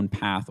carve their own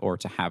path or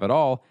to have it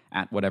all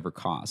at whatever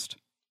cost.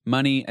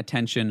 Money,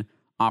 attention,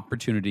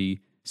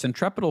 opportunity,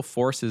 centripetal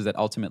forces that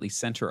ultimately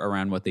center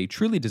around what they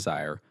truly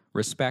desire,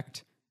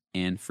 respect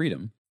and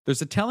freedom.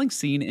 There's a telling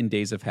scene in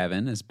Days of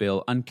Heaven as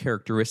Bill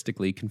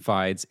uncharacteristically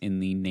confides in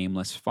the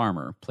nameless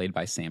farmer, played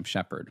by Sam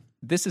Shepard.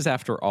 This is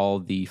after all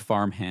the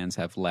farmhands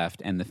have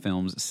left and the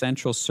film's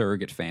central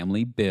surrogate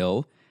family,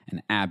 Bill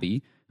and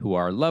Abby, who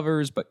are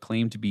lovers but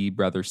claim to be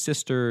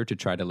brother-sister to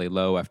try to lay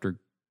low after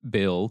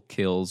Bill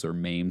kills or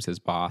maims his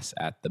boss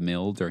at the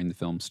mill during the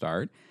film's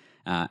start.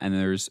 And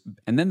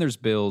then there's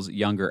Bill's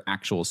younger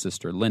actual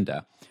sister,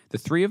 Linda. The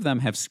three of them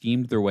have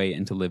schemed their way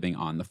into living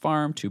on the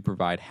farm to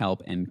provide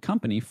help and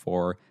company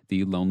for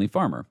the lonely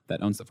farmer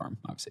that owns the farm,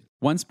 obviously.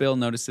 Once Bill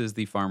notices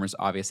the farmer's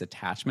obvious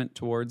attachment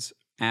towards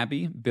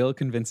Abby, Bill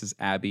convinces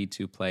Abby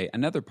to play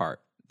another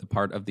part, the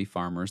part of the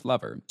farmer's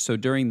lover. So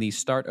during the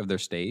start of their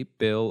stay,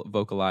 Bill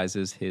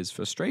vocalizes his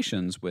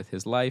frustrations with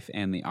his life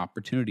and the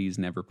opportunities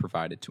never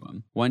provided to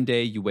him. One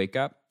day you wake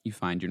up, you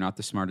find you're not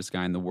the smartest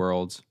guy in the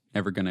world,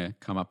 never going to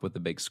come up with a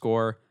big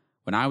score.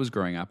 When I was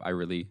growing up, I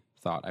really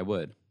thought I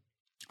would.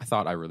 I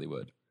thought I really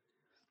would.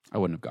 I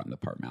wouldn't have gotten the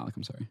part, Malick.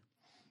 I'm sorry.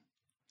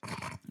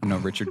 No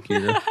Richard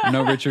Gere.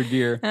 No Richard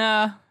Gere.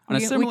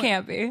 We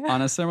can't be.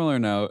 On a similar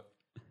note,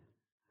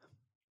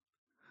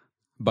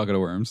 Bucket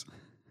of Worms.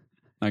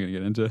 Not going to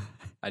get into it.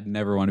 I'd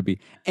never want to be.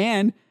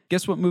 And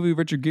guess what movie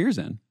Richard Gere's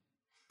in?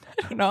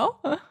 I don't know.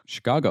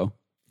 Chicago.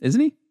 Isn't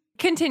he?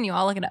 Continue.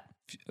 I'll look it up.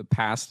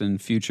 Past and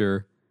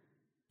future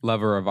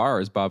lover of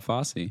ours, Bob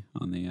Fosse,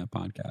 on the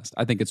podcast.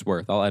 I think it's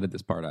worth. I'll edit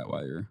this part out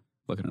while you're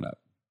looking it up,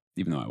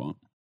 even though I won't.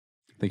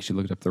 I think she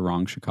looked up the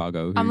wrong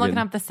Chicago. I'm looking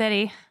up the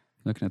city.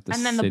 Looking at the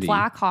city. And then city. the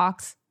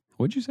Blackhawks.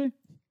 What'd you say?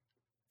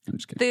 I'm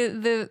just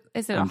kidding.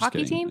 Is it a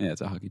hockey team? Yeah,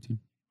 it's a hockey team.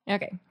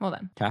 Okay, well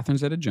then. Catherine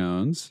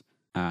Zeta-Jones,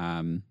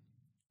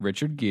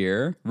 Richard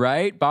Gere,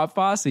 right? Bob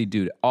Fosse,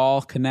 dude,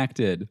 all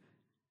connected.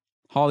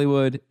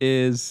 Hollywood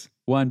is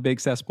one big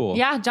cesspool.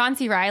 Yeah, John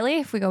C. Reilly,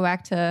 if we go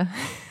back to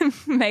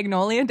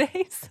Magnolia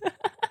days.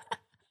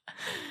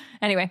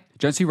 Anyway.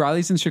 John C.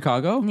 Reilly's in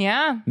Chicago?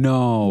 Yeah.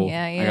 No.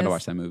 Yeah, he I got to is.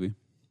 watch that movie.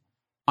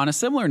 On a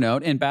similar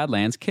note, in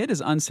Badlands, Kit is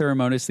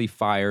unceremoniously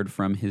fired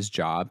from his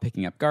job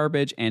picking up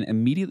garbage and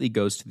immediately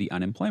goes to the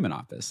unemployment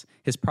office.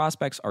 His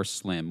prospects are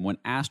slim. When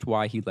asked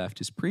why he left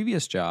his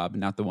previous job,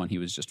 not the one he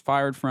was just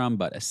fired from,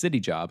 but a city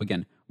job,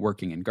 again,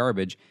 working in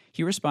garbage,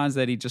 he responds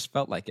that he just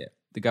felt like it.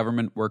 The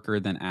government worker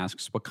then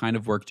asks, "What kind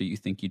of work do you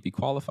think you'd be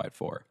qualified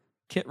for?"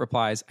 Kit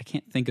replies, "I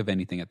can't think of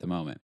anything at the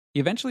moment." He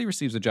eventually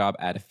receives a job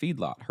at a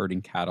feedlot,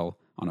 herding cattle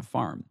on a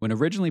farm. When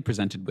originally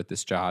presented with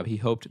this job, he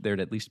hoped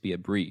there'd at least be a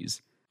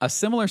breeze. A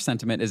similar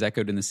sentiment is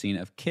echoed in the scene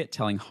of Kit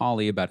telling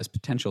Holly about his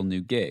potential new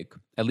gig.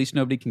 "At least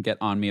nobody can get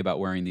on me about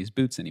wearing these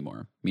boots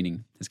anymore,"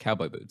 meaning his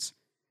cowboy boots.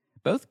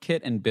 Both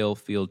Kit and Bill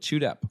feel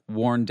chewed up,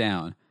 worn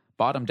down,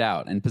 bottomed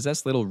out, and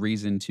possess little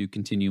reason to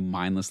continue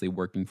mindlessly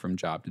working from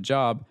job to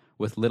job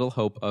with little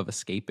hope of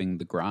escaping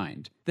the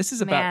grind. This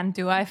is about... Man,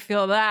 do I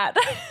feel that.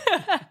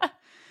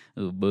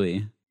 Oh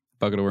boy.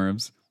 Bucket of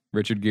Worms.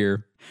 Richard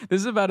Gere.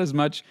 This is about as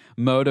much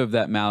motive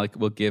that Malick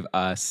will give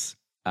us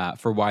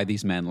for why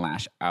these men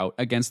lash out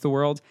against the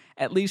world.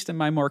 At least in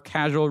my more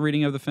casual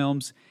reading of the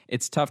films,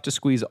 it's tough to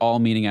squeeze all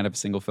meaning out of a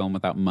single film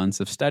without months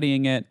of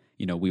studying it.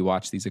 You know, we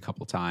watch these a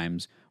couple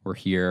times. We're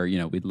here. You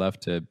know, we'd love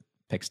to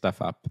pick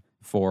stuff up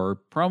for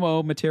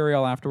promo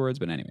material afterwards.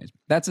 But anyways,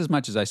 that's as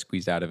much as I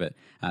squeezed out of it.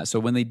 So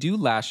when they do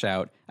lash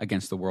out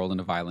against the world in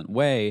a violent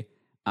way,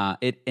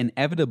 it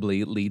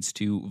inevitably leads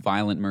to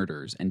violent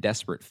murders and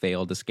desperate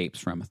failed escapes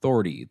from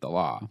authority, the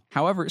law.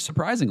 However,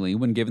 surprisingly,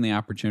 when given the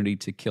opportunity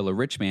to kill a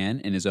rich man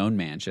in his own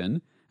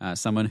mansion,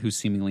 someone who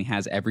seemingly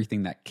has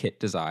everything that Kit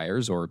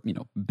desires, or,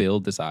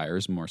 Bill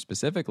desires more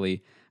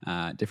specifically,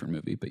 different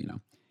movie, but,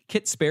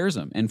 Kit spares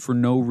him, and for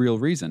no real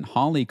reason.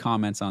 Holly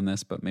comments on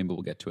this, but maybe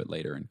we'll get to it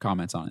later, and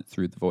comments on it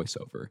through the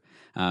voiceover.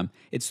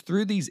 It's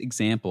through these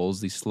examples,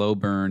 the slow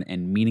burn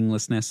and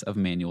meaninglessness of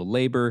manual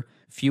labor,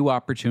 few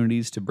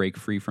opportunities to break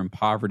free from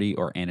poverty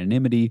or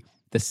anonymity,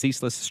 the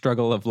ceaseless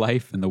struggle of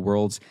life and the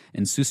world's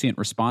insouciant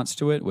response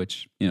to it,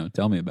 which,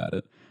 tell me about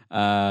it,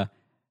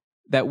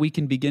 that we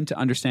can begin to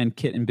understand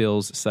Kit and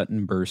Bill's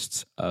sudden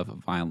bursts of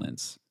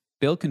violence.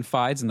 Bill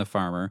confides in the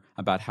farmer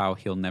about how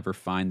he'll never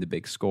find the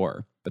big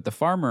score, but the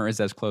farmer is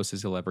as close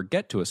as he'll ever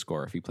get to a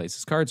score if he plays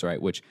his cards right,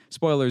 which,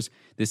 spoilers,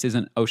 this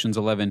isn't Ocean's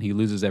 11. He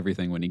loses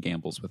everything when he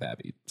gambles with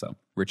Abby. So,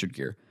 Richard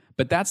Gere.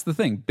 But that's the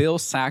thing. Bill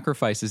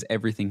sacrifices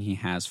everything he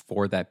has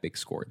for that big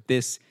score.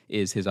 This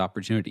is his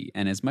opportunity.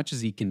 And as much as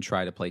he can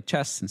try to play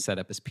chess and set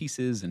up his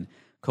pieces and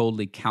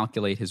coldly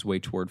calculate his way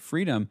toward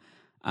freedom,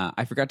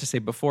 I forgot to say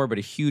before, but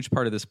a huge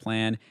part of this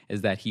plan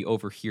is that he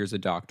overhears a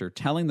doctor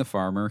telling the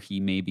farmer he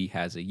maybe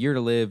has a year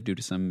to live due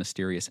to some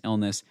mysterious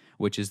illness,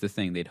 which is the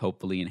thing. They'd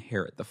hopefully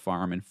inherit the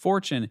farm and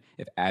fortune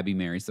if Abby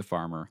marries the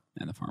farmer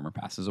and the farmer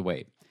passes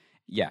away.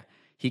 Yeah,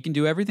 he can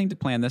do everything to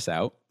plan this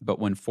out, but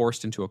when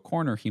forced into a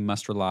corner, he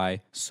must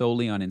rely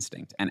solely on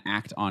instinct and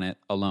act on it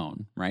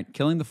alone, right?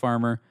 Killing the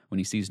farmer when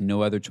he sees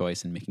no other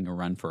choice and making a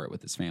run for it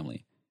with his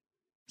family.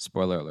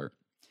 Spoiler alert.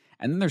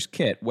 And then there's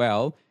Kit.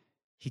 Well,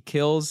 he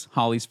kills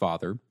Holly's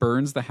father,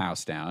 burns the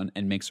house down,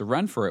 and makes a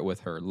run for it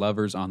with her,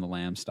 lovers on the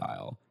lamb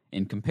style.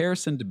 In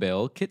comparison to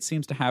Bill, Kit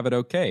seems to have it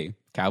okay.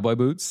 Cowboy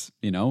boots,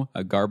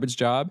 a garbage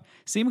job,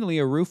 seemingly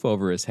a roof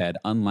over his head,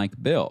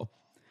 unlike Bill.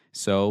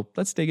 So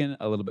let's dig in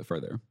a little bit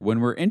further. When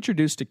we're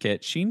introduced to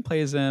Kit, Sheen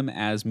plays him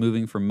as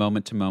moving from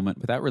moment to moment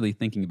without really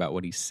thinking about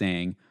what he's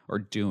saying or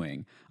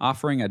doing,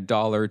 offering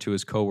 $1 to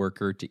his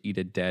coworker to eat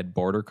a dead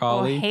border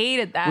collie. Oh,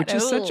 hated that. Which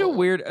is such a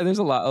weird, there's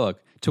a lot,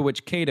 look, to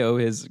which Kato,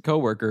 his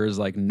coworker, is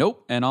like,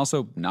 nope, and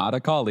also not a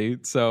collie.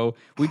 So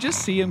we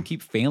just see him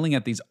keep failing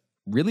at these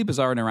really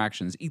bizarre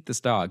interactions. Eat this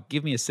dog,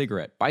 give me a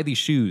cigarette, buy these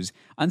shoes,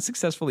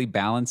 unsuccessfully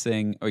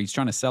balancing, or he's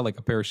trying to sell like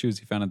a pair of shoes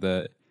he found at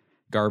the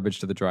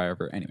garbage to the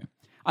driver. Anyway.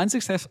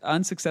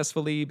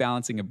 Unsuccessfully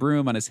balancing a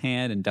broom on his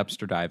hand and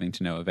dumpster diving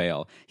to no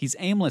avail. He's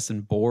aimless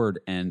and bored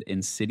and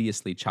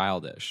insidiously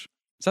childish.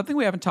 Something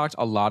we haven't talked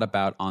a lot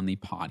about on the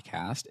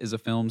podcast is a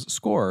film's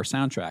score or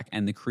soundtrack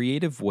and the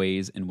creative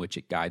ways in which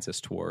it guides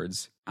us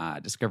towards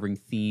discovering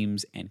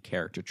themes and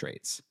character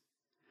traits.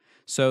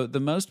 So the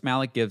most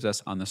Malick gives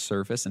us on the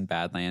surface in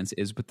Badlands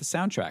is with the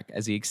soundtrack,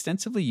 as he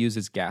extensively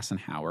uses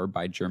Gassenhauer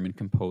by German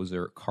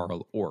composer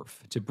Karl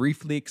Orff. To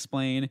briefly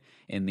explain,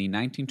 in the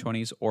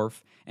 1920s,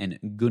 Orff and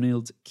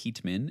Gunhild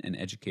Keetman, an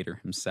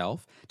educator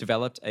himself,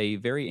 developed a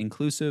very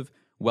inclusive,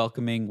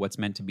 welcoming, what's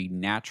meant to be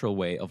natural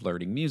way of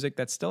learning music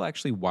that's still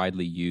actually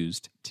widely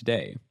used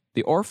today.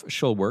 The Orff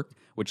Schulwerk,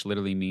 which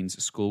literally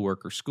means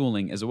schoolwork or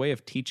schooling, is a way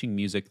of teaching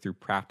music through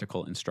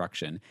practical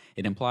instruction.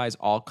 It implies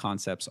all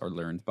concepts are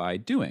learned by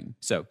doing.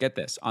 So, get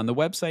this. On the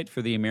website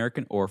for the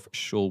American Orff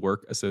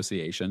Schulwerk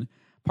Association,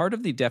 part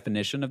of the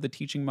definition of the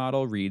teaching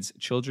model reads,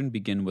 children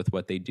begin with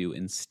what they do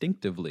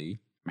instinctively.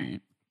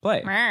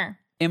 Play.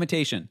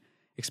 Imitation,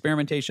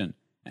 experimentation,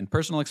 and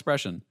personal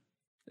expression.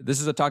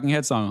 This is a Talking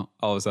Heads song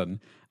all of a sudden.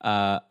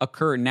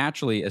 Occur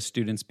naturally as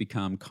students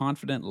become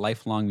confident,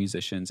 lifelong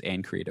musicians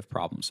and creative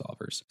problem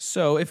solvers.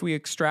 So if we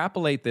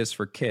extrapolate this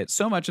for Kit,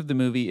 so much of the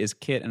movie is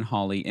Kit and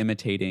Holly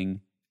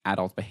imitating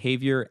adult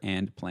behavior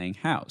and playing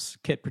house.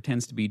 Kit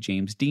pretends to be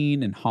James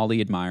Dean, and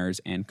Holly admires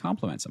and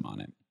compliments him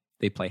on it.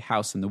 They play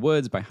house in the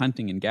woods by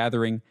hunting and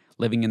gathering,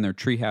 living in their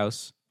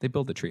treehouse. They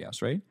build the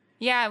treehouse, right?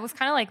 Yeah, it was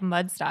kind of like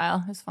mud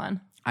style. It was fun.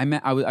 I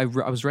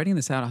was writing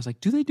this out. I was like,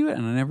 do they do it?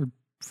 And I never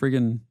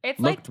friggin'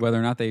 looked whether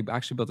or not they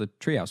actually built a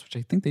treehouse, which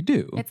I think they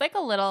do. It's like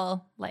a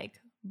little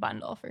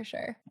bundle for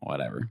sure.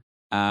 Whatever.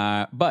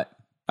 But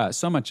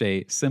so much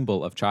a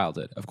symbol of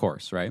childhood, of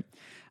course, right?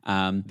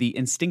 The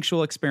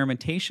instinctual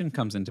experimentation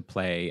comes into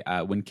play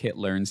when Kit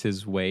learns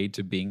his way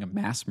to being a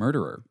mass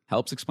murderer.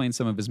 Helps explain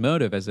some of his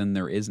motive, as in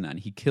there is none.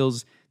 He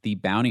kills the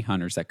bounty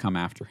hunters that come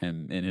after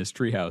him in his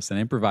treehouse and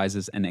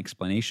improvises an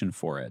explanation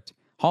for it.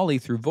 Holly,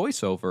 through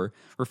voiceover,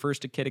 refers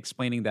to Kit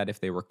explaining that if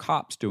they were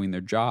cops doing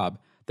their job,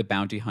 the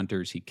bounty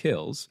hunters he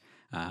kills,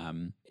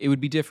 it would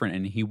be different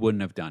and he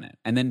wouldn't have done it.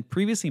 And then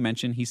previously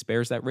mentioned, he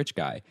spares that rich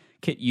guy.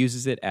 Kit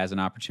uses it as an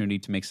opportunity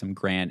to make some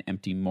grand,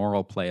 empty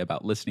moral play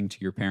about listening to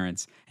your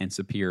parents and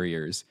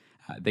superiors.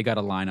 They got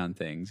a line on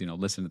things,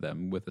 listen to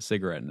them with a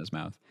cigarette in his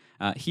mouth.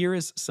 Here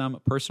is some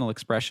personal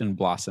expression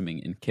blossoming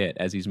in Kit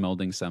as he's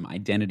molding some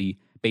identity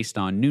based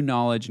on new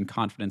knowledge and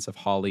confidence of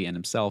Holly and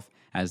himself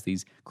as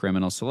these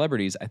criminal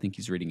celebrities. I think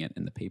he's reading it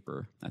in the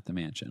paper at the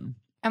mansion.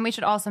 And we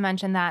should also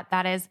mention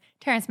that is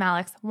Terrence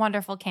Malick's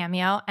wonderful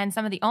cameo and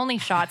some of the only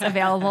shots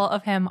available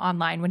of him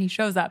online when he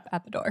shows up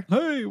at the door.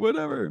 Hey,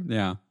 whatever.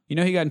 Yeah. He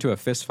got into a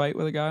fist fight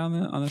with a guy on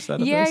the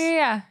set of this?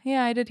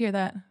 Yeah, I did hear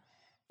that.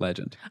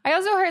 Legend. I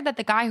also heard that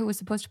the guy who was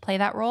supposed to play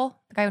that role,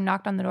 the guy who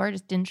knocked on the door,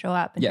 just didn't show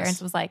up. And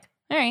Terrence was like,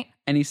 all right.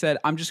 And he said,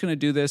 I'm just going to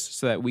do this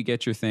so that we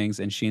get your things.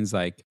 And Sheen's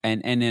like,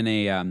 and in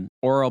a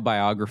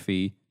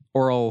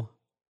oral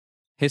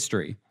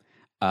history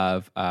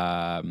of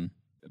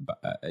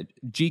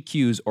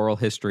GQ's oral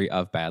history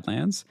of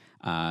Badlands,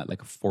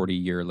 like a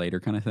 40-year later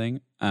kind of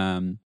thing.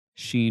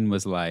 Sheen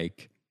was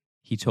like,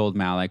 he told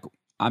Malick,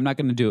 I'm not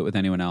going to do it with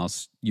anyone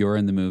else. You're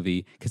in the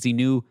movie. Because he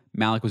knew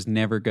Malick was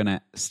never going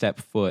to step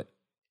foot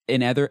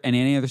in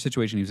any other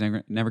situation. He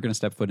was never going to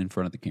step foot in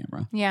front of the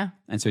camera. Yeah.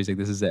 And so he's like,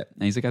 this is it.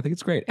 And he's like, I think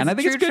it's great. It's and I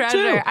think it's good treasure.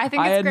 too. I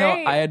think it's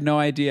great. I had no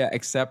idea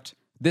except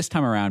this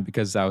time around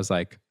because I was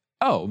like,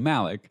 oh,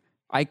 Malick.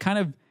 I kind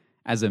of,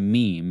 as a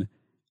meme,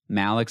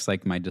 Malick's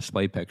like my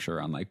display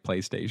picture on like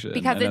PlayStation.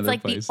 Because and it's other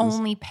like places. the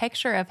only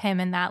picture of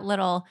him in that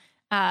little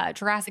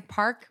Jurassic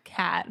Park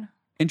hat.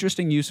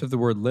 Interesting use of the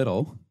word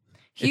little.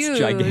 Huge. It's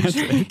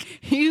gigantic.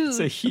 Huge. It's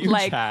a huge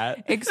like,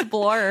 hat.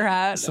 Explorer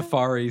hat.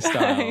 Safari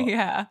style.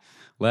 Yeah.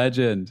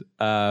 Legend.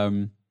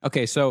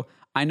 Okay, so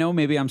I know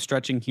maybe I'm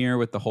stretching here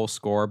with the whole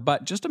score,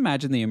 but just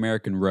imagine the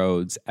American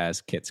roads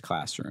as Kit's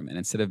classroom. And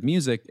instead of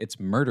music, it's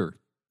murder.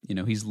 You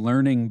know, he's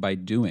learning by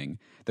doing.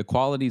 The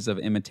qualities of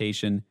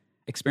imitation,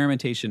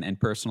 experimentation, and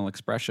personal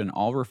expression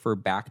all refer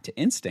back to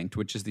instinct,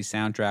 which is the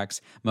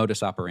soundtrack's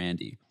modus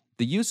operandi.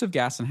 The use of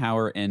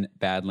Gassenhauer in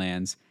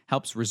Badlands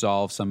helps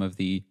resolve some of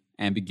the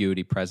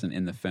ambiguity present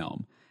in the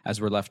film,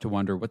 as we're left to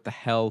wonder what the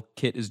hell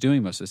Kit is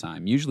doing most of the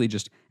time, usually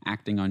just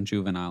acting on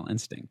juvenile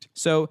instinct.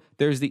 So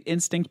there's the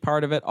instinct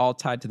part of it, all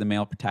tied to the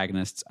male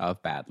protagonists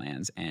of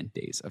Badlands and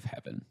Days of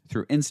Heaven.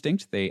 Through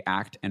instinct, they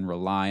act and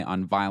rely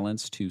on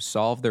violence to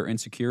solve their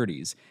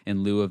insecurities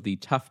in lieu of the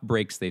tough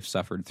breaks they've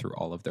suffered through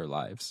all of their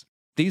lives.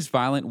 These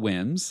violent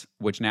whims,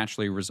 which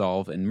naturally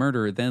resolve in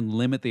murder, then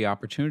limit the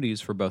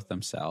opportunities for both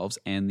themselves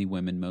and the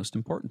women most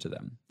important to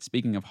them.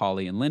 Speaking of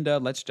Holly and Linda,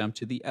 let's jump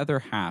to the other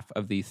half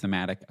of the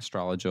thematic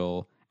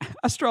astrological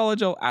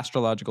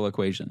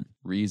equation.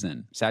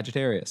 Reason.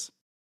 Sagittarius.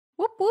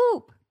 Whoop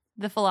whoop.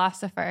 The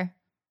philosopher.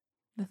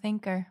 The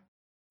thinker.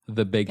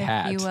 The big if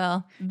hat. you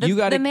will.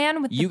 The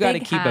man with the you big gotta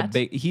keep hat. a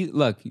big.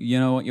 Look. You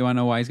know what? You want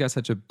to know why he's got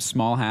such a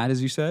small hat,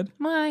 as you said?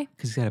 Why?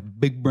 Because he's got a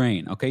big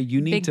brain. Okay,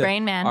 you need Big to.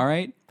 brain man. All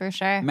right, For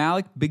sure.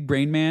 Malick, big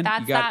brain man.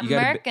 That's you gotta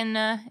Merc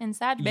in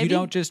Sag, baby. You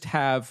don't just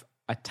have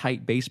a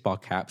tight baseball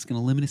cap. It's going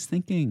to limit his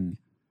thinking.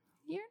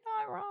 You're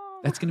not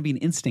wrong. That's going to be an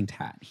instinct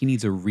hat. He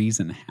needs a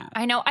reason hat.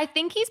 I know. I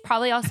think he's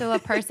probably also a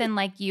person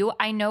like you.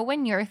 I know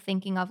when you're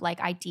thinking of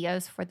like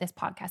ideas for this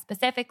podcast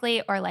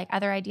specifically or like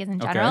other ideas in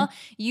general,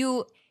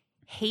 you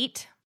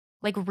hate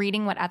like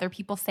reading what other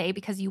people say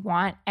because you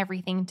want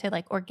everything to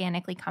like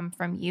organically come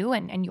from you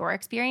and your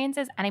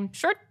experiences. And I'm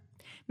sure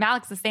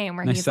Malick's the same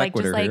where Nice he's like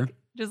sequitur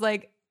just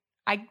like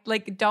I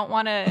like don't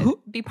want to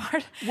be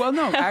part of. Well,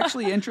 no,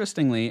 actually,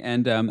 interestingly,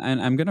 and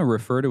I'm going to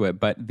refer to it,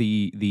 but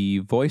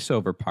the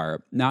voiceover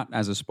part, not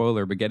as a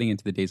spoiler, but getting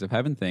into the Days of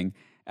Heaven thing,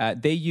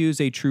 they use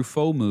a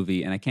Truffaut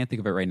movie, and I can't think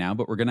of it right now,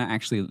 but we're going to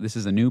actually, this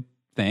is a new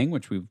thing,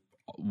 which we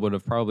would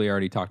have probably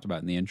already talked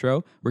about in the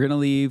intro. We're going to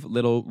leave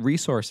little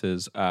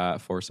resources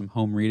for some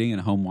home reading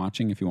and home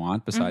watching if you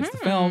want, besides the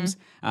films,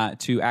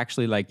 to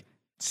actually like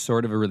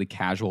sort of a really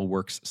casual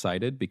works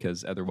cited,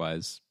 because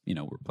otherwise, you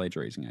know, we're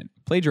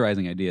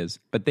plagiarizing ideas.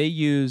 But they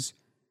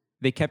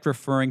kept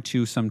referring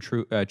to some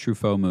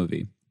Truffaut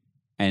movie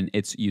and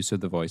its use of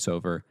the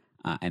voiceover,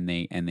 and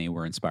they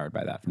were inspired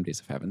by that from Days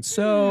of Heaven.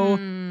 So,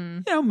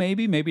 you know,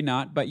 maybe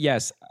not. But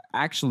yes,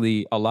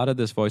 actually, a lot of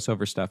this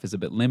voiceover stuff is a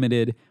bit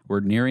limited.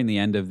 We're nearing the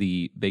end of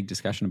the big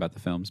discussion about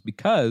the films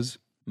because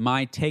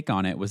my take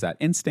on it was that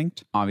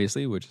instinct,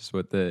 obviously, which is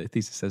what the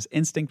thesis says,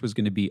 instinct was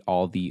going to be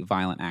all the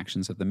violent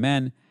actions of the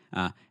men.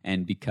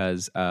 And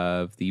because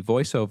of the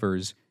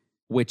voiceovers,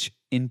 which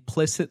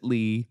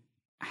implicitly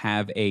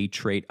have a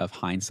trait of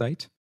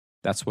hindsight.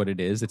 That's what it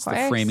is. It's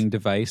the framing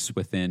device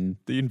within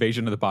the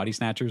Invasion of the Body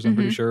Snatchers, I'm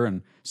pretty sure,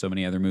 and so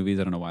many other movies.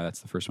 I don't know why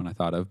that's the first one I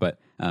thought of. But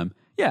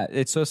yeah,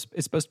 it's supposed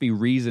to be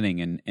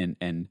reasoning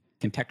and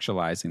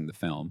contextualizing the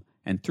film.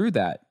 And through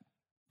that,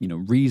 you know,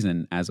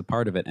 reason as a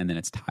part of it, and then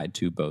it's tied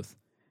to both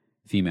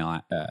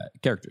female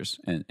characters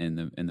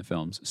in the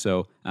films.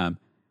 So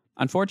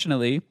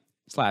unfortunately,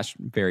 /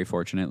 very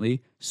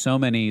fortunately, so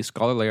many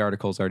scholarly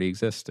articles already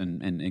exist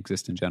and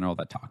exist in general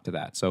that talk to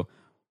that. So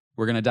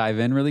we're going to dive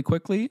in really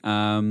quickly.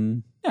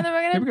 And then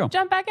we're going to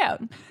jump back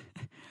out.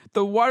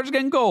 The water's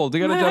getting cold.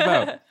 You got to jump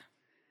out.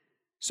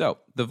 So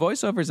the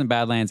voiceovers in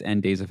Badlands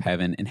and Days of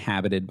Heaven,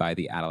 inhabited by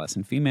the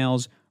adolescent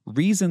females,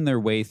 reason their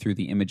way through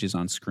the images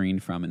on screen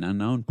from an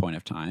unknown point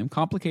of time,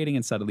 complicating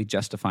and subtly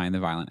justifying the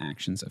violent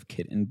actions of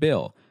Kit and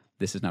Bill.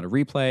 This is not a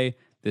replay.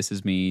 This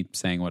is me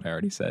saying what I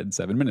already said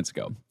 7 minutes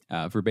ago,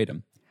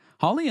 verbatim.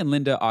 Holly and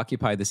Linda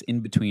occupy this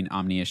in-between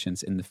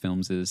omniscience in the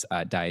film's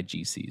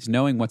diegeses,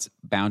 knowing what's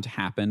bound to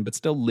happen, but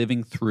still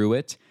living through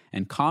it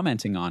and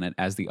commenting on it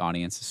as the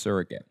audience's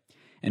surrogate.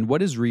 And what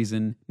does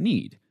reason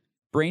need?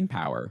 Brain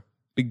power,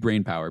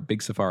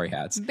 big safari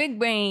hats. Big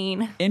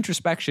brain.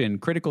 Introspection,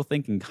 critical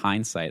thinking,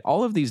 hindsight.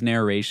 All of these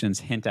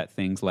narrations hint at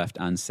things left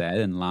unsaid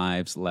and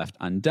lives left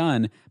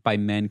undone by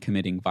men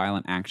committing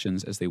violent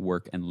actions as they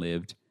worked and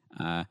lived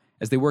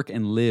as they work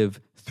and live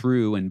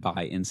through and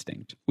by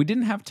instinct. We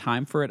didn't have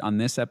time for it on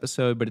this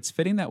episode, but it's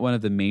fitting that one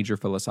of the major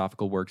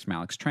philosophical works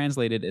Malik's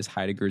translated is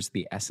Heidegger's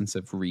The Essence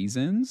of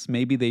Reasons.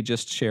 Maybe they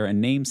just share a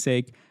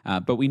namesake,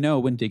 but we know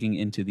when digging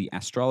into the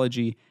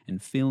astrology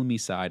and filmy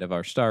side of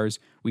our stars,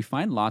 we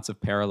find lots of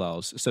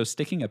parallels, so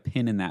sticking a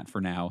pin in that for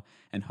now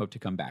and hope to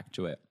come back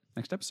to it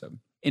next episode.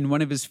 In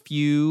one of his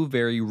few,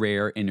 very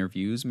rare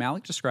interviews,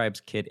 Malik describes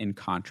Kit in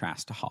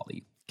contrast to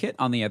Holly. Kit,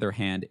 on the other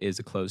hand, is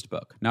a closed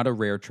book, not a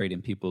rare trait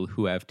in people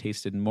who have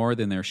tasted more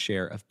than their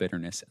share of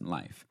bitterness in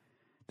life.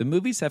 The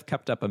movies have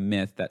kept up a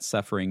myth that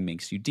suffering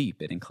makes you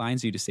deep. It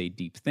inclines you to say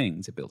deep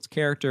things. It builds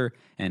character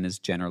and is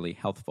generally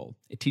healthful.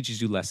 It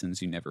teaches you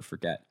lessons you never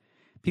forget.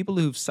 People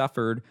who've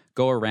suffered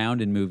go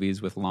around in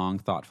movies with long,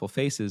 thoughtful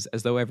faces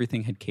as though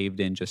everything had caved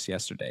in just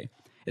yesterday.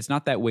 It's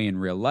not that way in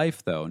real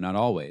life, though, not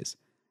always.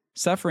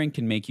 Suffering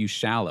can make you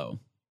shallow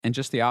and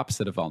just the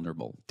opposite of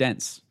vulnerable,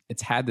 dense.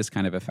 It's had this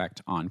kind of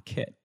effect on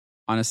Kit.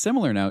 On a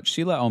similar note,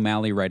 Sheila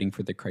O'Malley, writing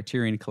for the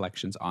Criterion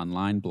Collection's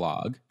online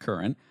blog,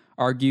 Current,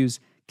 argues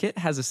Kit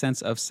has a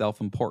sense of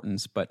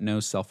self-importance but no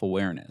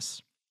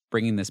self-awareness.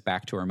 Bringing this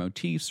back to our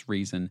motifs,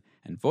 reason,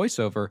 and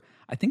voiceover,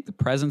 I think the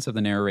presence of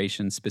the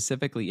narration,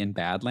 specifically in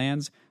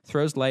Badlands,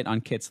 throws light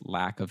on Kit's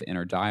lack of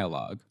inner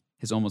dialogue,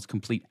 his almost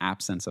complete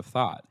absence of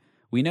thought.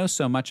 We know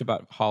so much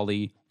about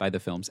Holly by the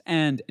film's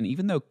end, and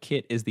even though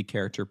Kit is the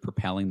character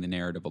propelling the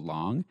narrative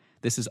along,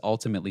 this is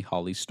ultimately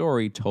Holly's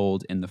story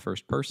told in the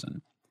first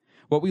person.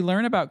 What we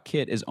learn about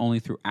Kit is only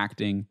through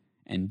acting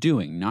and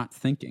doing, not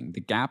thinking.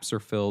 The gaps are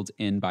filled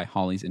in by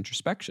Holly's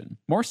introspection.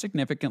 More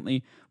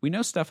significantly, we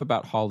know stuff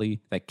about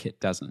Holly that Kit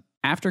doesn't.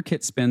 After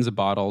Kit spins a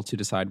bottle to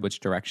decide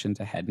which direction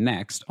to head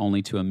next,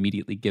 only to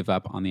immediately give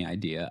up on the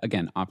idea,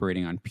 again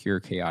operating on pure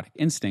chaotic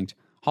instinct,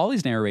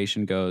 Holly's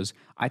narration goes,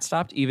 "I'd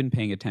stopped even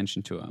paying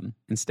attention to him.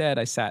 Instead,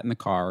 I sat in the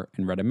car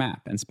and read a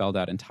map and spelled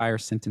out entire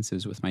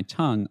sentences with my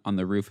tongue on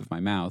the roof of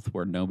my mouth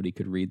where nobody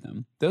could read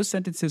them. Those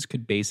sentences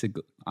could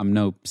basically... I'm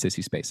no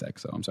Sissy SpaceX,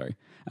 so I'm sorry.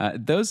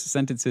 Those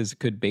sentences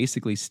could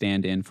basically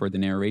stand in for the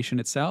narration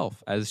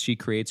itself, as she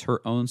creates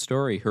her own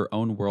story, her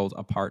own world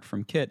apart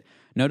from Kit,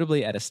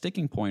 notably at a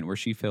sticking point where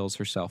she feels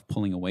herself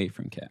pulling away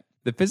from Kit.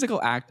 The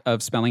physical act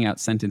of spelling out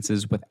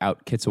sentences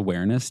without Kit's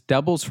awareness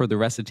doubles for the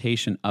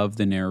recitation of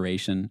the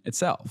narration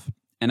itself.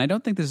 And I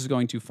don't think this is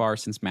going too far,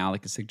 since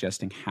Malik is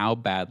suggesting how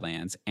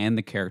Badlands and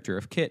the character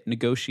of Kit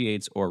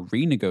negotiates or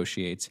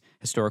renegotiates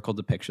historical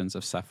depictions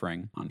of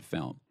suffering on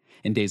film.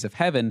 In Days of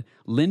Heaven,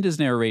 Linda's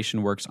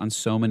narration works on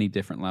so many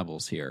different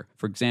levels here.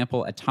 For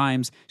example, at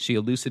times, she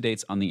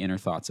elucidates on the inner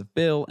thoughts of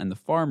Bill and the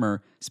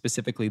farmer,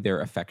 specifically their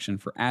affection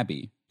for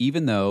Abby,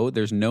 even though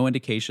there's no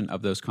indication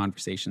of those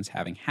conversations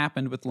having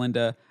happened with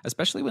Linda,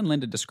 especially when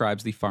Linda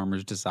describes the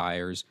farmer's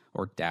desires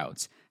or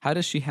doubts. How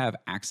does she have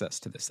access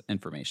to this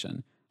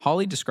information?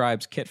 Holly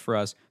describes Kit for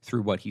us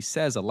through what he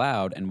says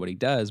aloud and what he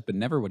does, but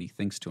never what he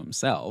thinks to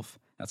himself.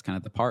 That's kind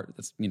of the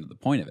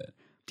point of it.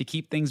 To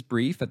keep things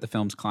brief at the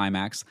film's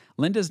climax,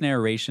 Linda's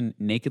narration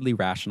nakedly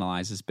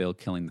rationalizes Bill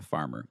killing the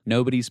farmer.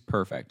 Nobody's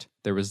perfect.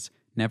 There was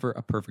never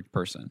a perfect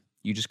person.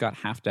 You just got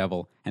half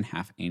devil and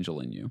half angel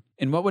in you.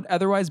 In what would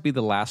otherwise be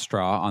the last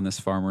straw on this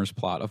farmer's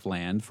plot of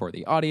land for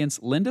the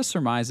audience, Linda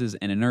surmises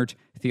an inert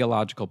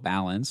theological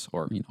balance,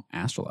 or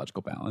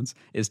astrological balance,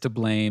 is to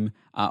blame,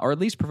 or at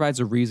least provides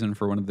a reason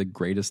for one of the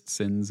greatest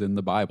sins in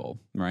the Bible,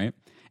 right?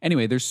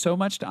 Anyway, there's so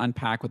much to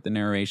unpack with the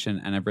narration,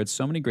 and I've read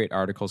so many great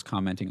articles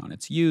commenting on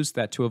its use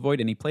that to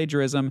avoid any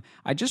plagiarism,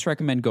 I just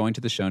recommend going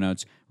to the show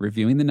notes,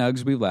 reviewing the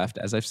nugs we've left,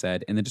 as I've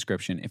said, in the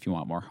description if you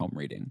want more home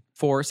reading.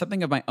 For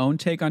something of my own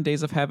take on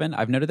Days of Heaven,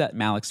 I've noted that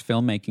Malik's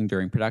filmmaking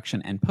during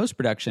production and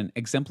post-production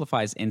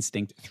exemplifies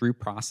instinct through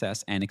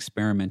process and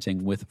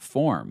experimenting with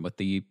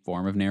the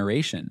form of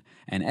narration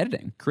and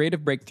editing.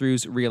 Creative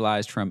breakthroughs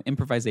realized from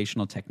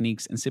improvisational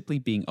techniques and simply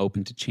being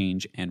open to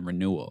change and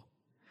renewal.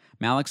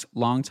 Malik's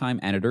longtime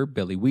editor,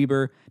 Billy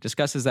Weber,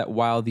 discusses that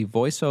while the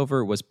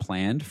voiceover was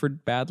planned for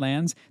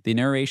Badlands, the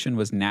narration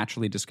was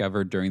naturally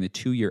discovered during the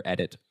two-year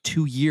edit,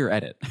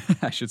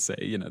 I should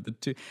say,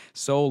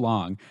 so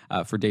long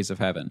for Days of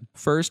Heaven.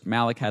 First,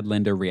 Malik had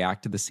Linda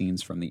react to the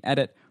scenes from the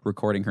edit,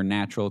 recording her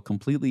natural,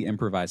 completely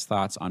improvised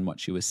thoughts on what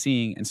she was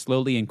seeing and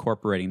slowly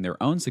incorporating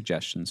their own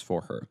suggestions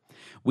for her.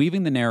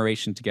 Weaving the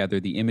narration together,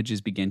 the images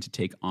begin to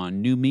take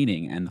on new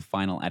meaning and the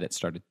final edit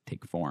started to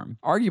take form.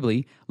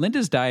 Arguably,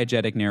 Linda's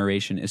diegetic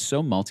narration is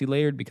so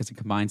multi-layered because it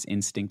combines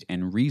instinct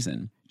and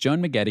reason.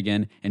 Joan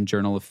McGettigan in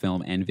Journal of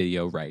Film and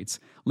Video writes,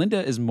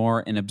 Linda is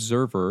more an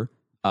observer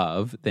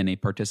of than a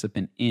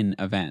participant in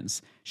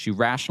events. She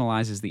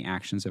rationalizes the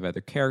actions of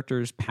other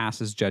characters,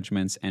 passes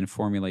judgments, and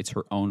formulates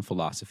her own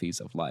philosophies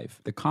of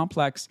life. The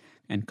complex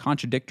and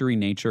contradictory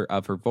nature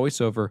of her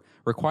voiceover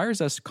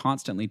requires us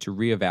constantly to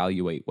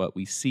reevaluate what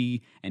we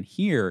see and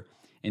hear,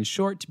 in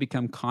short, to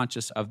become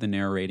conscious of the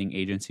narrating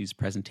agency's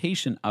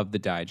presentation of the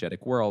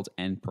diegetic world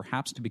and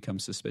perhaps to become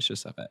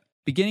suspicious of it.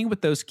 Beginning with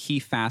those key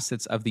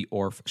facets of the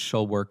Orff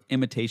Schulwerk,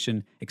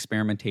 imitation,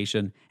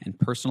 experimentation, and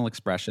personal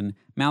expression,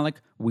 Malik,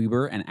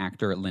 Weber, and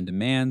actor Linda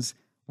Manz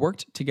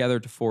worked together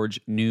to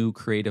forge new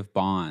creative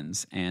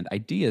bonds and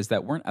ideas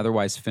that weren't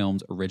otherwise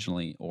filmed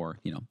originally or,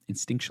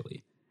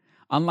 instinctually.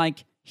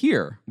 Unlike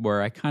here,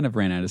 where I kind of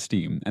ran out of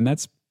steam. And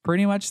that's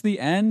pretty much the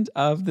end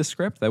of the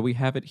script that we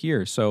have it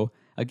here. So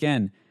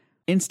again,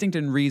 instinct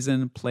and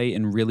reason play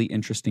in really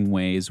interesting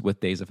ways with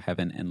Days of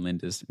Heaven and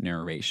Linda's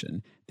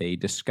narration. They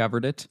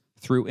discovered it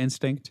through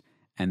instinct,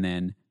 and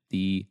then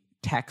the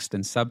text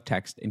and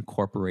subtext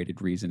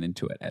incorporated reason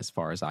into it, as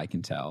far as I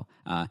can tell.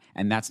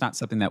 And that's not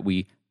something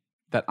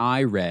that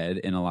I read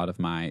in a lot of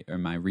my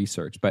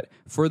research. But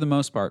for the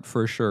most part,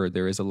 for sure,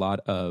 there is a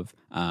lot of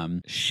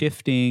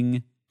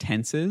shifting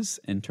tenses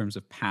in terms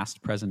of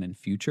past, present, and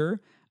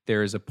future.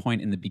 There is a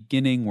point in the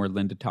beginning where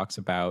Linda talks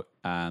about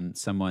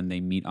someone they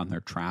meet on their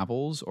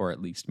travels, or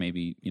at least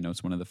maybe,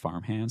 it's one of the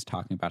farmhands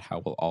talking about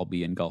how we'll all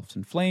be engulfed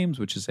in flames,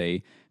 which is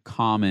a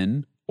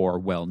common or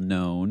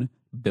well-known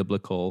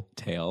biblical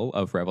tale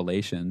of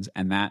Revelations.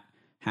 And that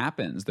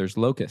happens. There's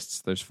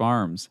locusts, there's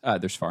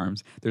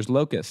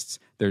locusts,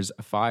 there's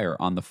a fire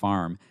on the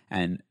farm.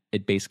 And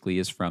it basically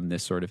is from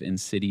this sort of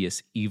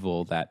insidious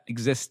evil that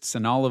exists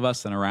in all of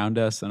us and around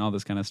us and all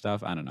this kind of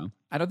stuff. I don't know.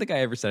 I don't think I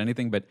ever said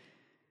anything, but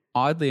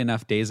oddly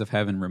enough, Days of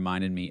Heaven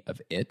reminded me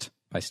of It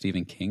by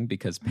Stephen King,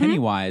 because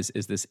Pennywise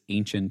is this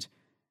ancient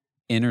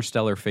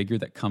interstellar figure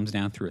that comes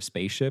down through a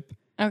spaceship.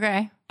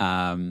 Okay.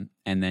 And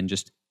then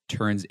just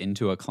turns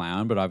into a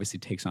clown, but obviously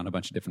takes on a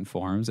bunch of different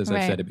forms. As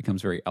I said, it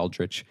becomes very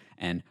eldritch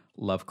and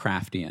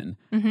Lovecraftian.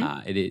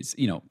 It is,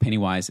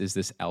 Pennywise is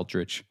this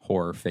eldritch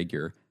horror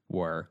figure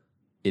where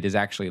it is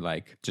actually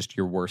like just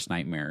your worst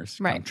nightmares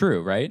come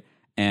true, right?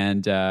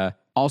 And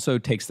also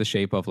takes the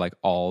shape of like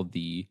all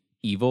the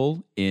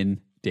evil in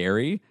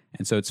Derry.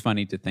 And so it's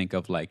funny to think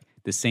of like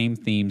the same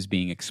themes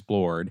being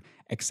explored,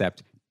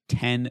 except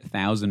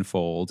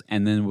 10,000-fold,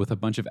 and then with a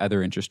bunch of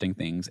other interesting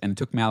things. And it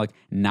took Malick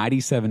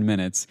 97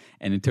 minutes,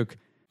 and it took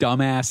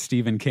dumbass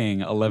Stephen King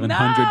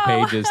 1,100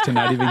 pages to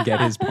not even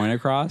get his point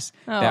across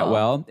that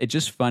well. It's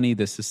just funny,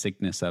 the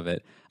succinctness of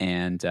it.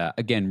 And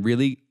again,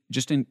 really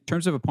just in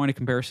terms of a point of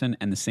comparison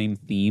and the same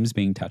themes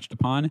being touched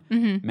upon,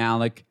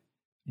 Malick,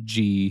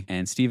 G,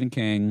 and Stephen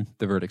King,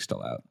 the verdict's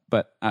still out.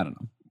 But I don't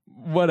know.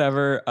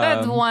 Whatever.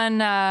 That's one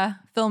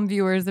film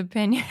viewer's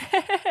opinion.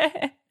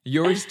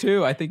 Yours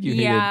too. I think you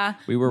hated.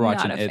 We were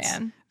watching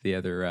it the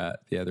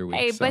other week.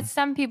 Hey, but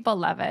some people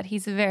love it.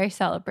 He's a very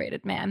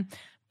celebrated man.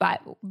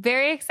 But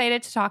very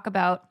excited to talk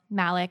about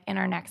Malick in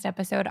our next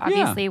episode.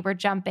 Obviously, we're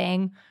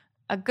jumping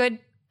a good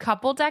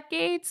couple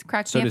decades.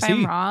 Correct me if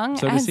I'm wrong.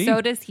 So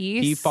does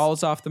he. He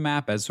falls off the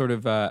map as sort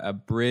of a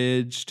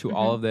bridge to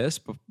all of this.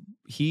 But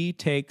he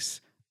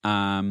takes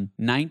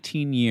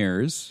 19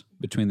 years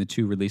between the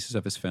two releases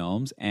of his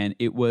films, and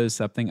it was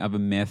something of a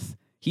myth.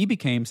 He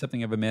became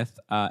something of a myth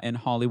in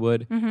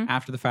Hollywood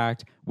after the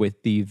fact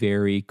with the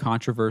very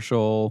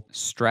controversial,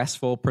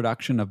 stressful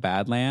production of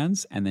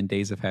Badlands, and then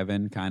Days of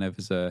Heaven kind of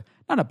is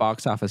not a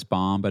box office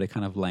bomb, but it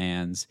kind of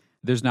lands.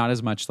 There's not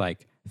as much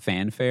like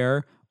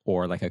fanfare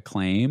or like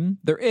acclaim.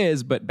 There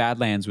is, but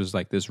Badlands was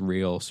like this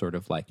real sort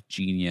of like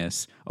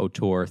genius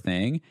auteur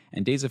thing,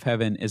 and Days of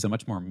Heaven is a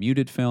much more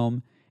muted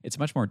film. It's a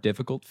much more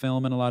difficult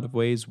film in a lot of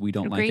ways. We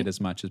don't like it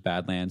as much as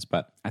Badlands,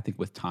 but I think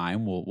with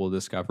time we'll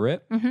discover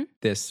it.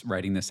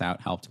 Writing this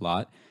out helped a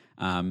lot.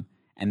 And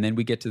then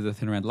we get to The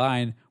Thin Red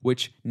Line,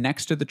 which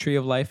next to The Tree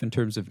of Life in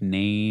terms of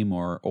name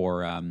or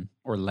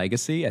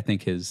legacy, I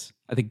think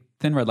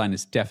Thin Red Line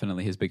is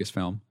definitely his biggest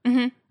film.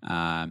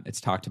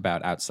 It's talked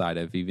about outside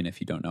of, even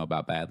if you don't know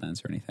about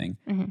Badlands or anything.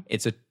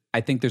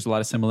 I think there's a lot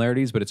of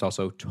similarities, but it's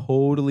also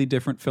totally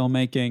different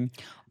filmmaking.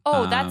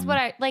 Oh, that's what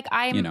I like.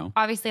 I'm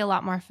obviously a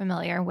lot more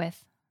familiar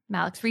with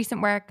Malick's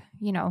recent work.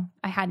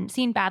 I hadn't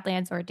seen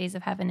Badlands or Days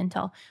of Heaven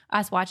until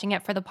us watching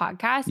it for the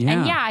podcast. Yeah.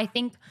 And I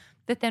think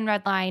The Thin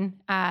Red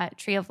Line,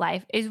 Tree of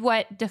Life is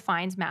what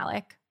defines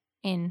Malick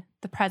in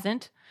the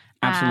present.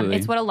 Absolutely.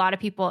 It's what a lot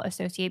of people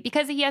associate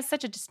because he has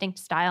such a distinct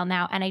style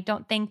now. And I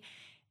don't think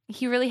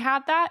he really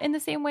had that in the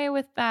same way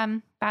with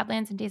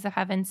Badlands and Days of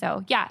Heaven.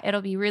 So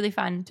it'll be really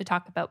fun to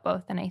talk about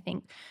both. And I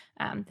think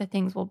the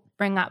things we'll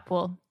bring up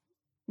will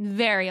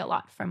vary a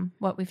lot from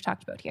what we've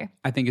talked about here.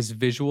 I think his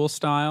visual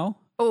style.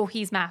 Oh,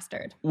 he's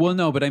mastered. Well,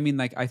 no, but I mean,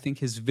 I think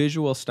his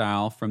visual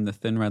style from The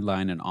Thin Red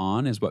Line and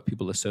on is what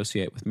people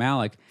associate with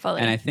Malick.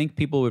 Fully. And I think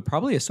people would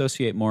probably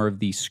associate more of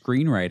the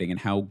screenwriting and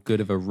how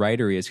good of a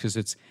writer he is,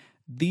 because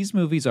these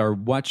movies are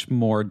much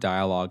more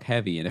dialogue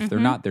heavy. And if they're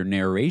not, they're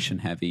narration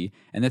heavy.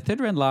 And The Thin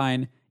Red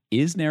Line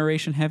is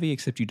narration heavy,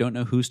 except you don't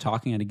know who's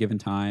talking at a given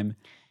time.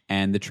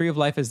 And The Tree of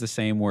Life is the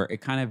same, where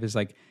it kind of is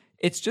like,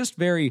 it's just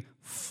very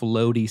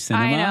floaty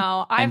cinema. I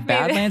know. And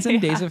Badlands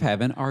and Days of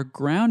Heaven are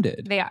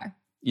grounded. They are.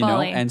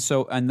 Fully.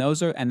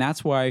 And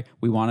that's why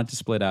we wanted to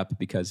split up,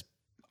 because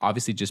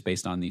obviously just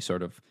based on the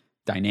sort of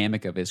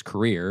dynamic of his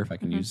career, if I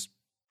can use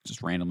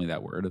just randomly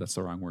that word, that's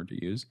the wrong word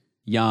to use.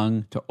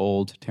 Young to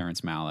old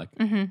Terrence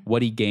Malick,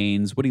 what he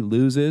gains, what he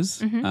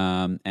loses,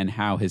 and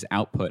how his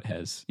output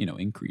has,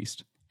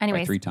 increased.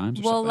 Anyways, by 3 times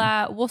or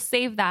something. We'll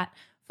save that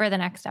for the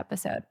next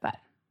episode. But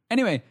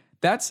anyway,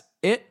 that's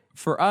it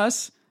for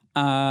us.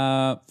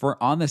 for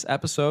on this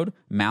episode,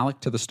 Malik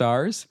to the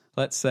stars,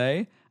 let's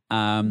say.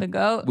 The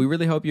GOAT. We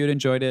really hope you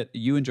enjoyed it.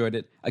 You enjoyed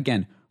it.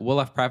 Again, we'll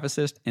have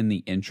prefaces in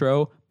the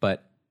intro,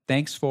 but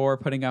thanks for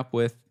putting up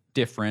with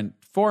different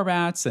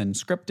formats and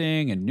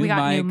scripting and new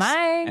mics.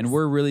 And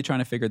we're really trying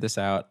to figure this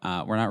out.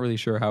 We're not really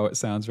sure how it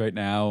sounds right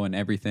now and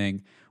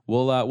everything.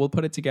 We'll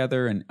put it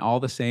together, and all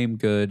the same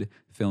good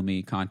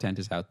filmy content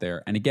is out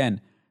there. And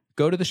again,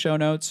 go to the show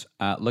notes,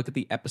 look at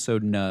the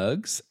episode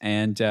nugs,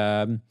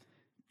 and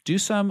do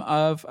some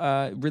of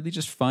really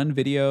just fun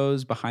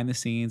videos, behind the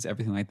scenes,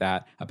 everything like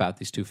that about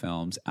these two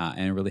films.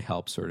 And it really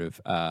helps sort of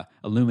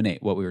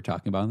illuminate what we were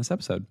talking about in this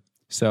episode.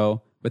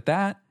 So with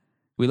that,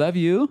 we love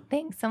you.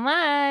 Thanks so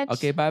much.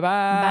 Okay,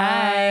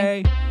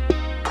 bye-bye. Bye.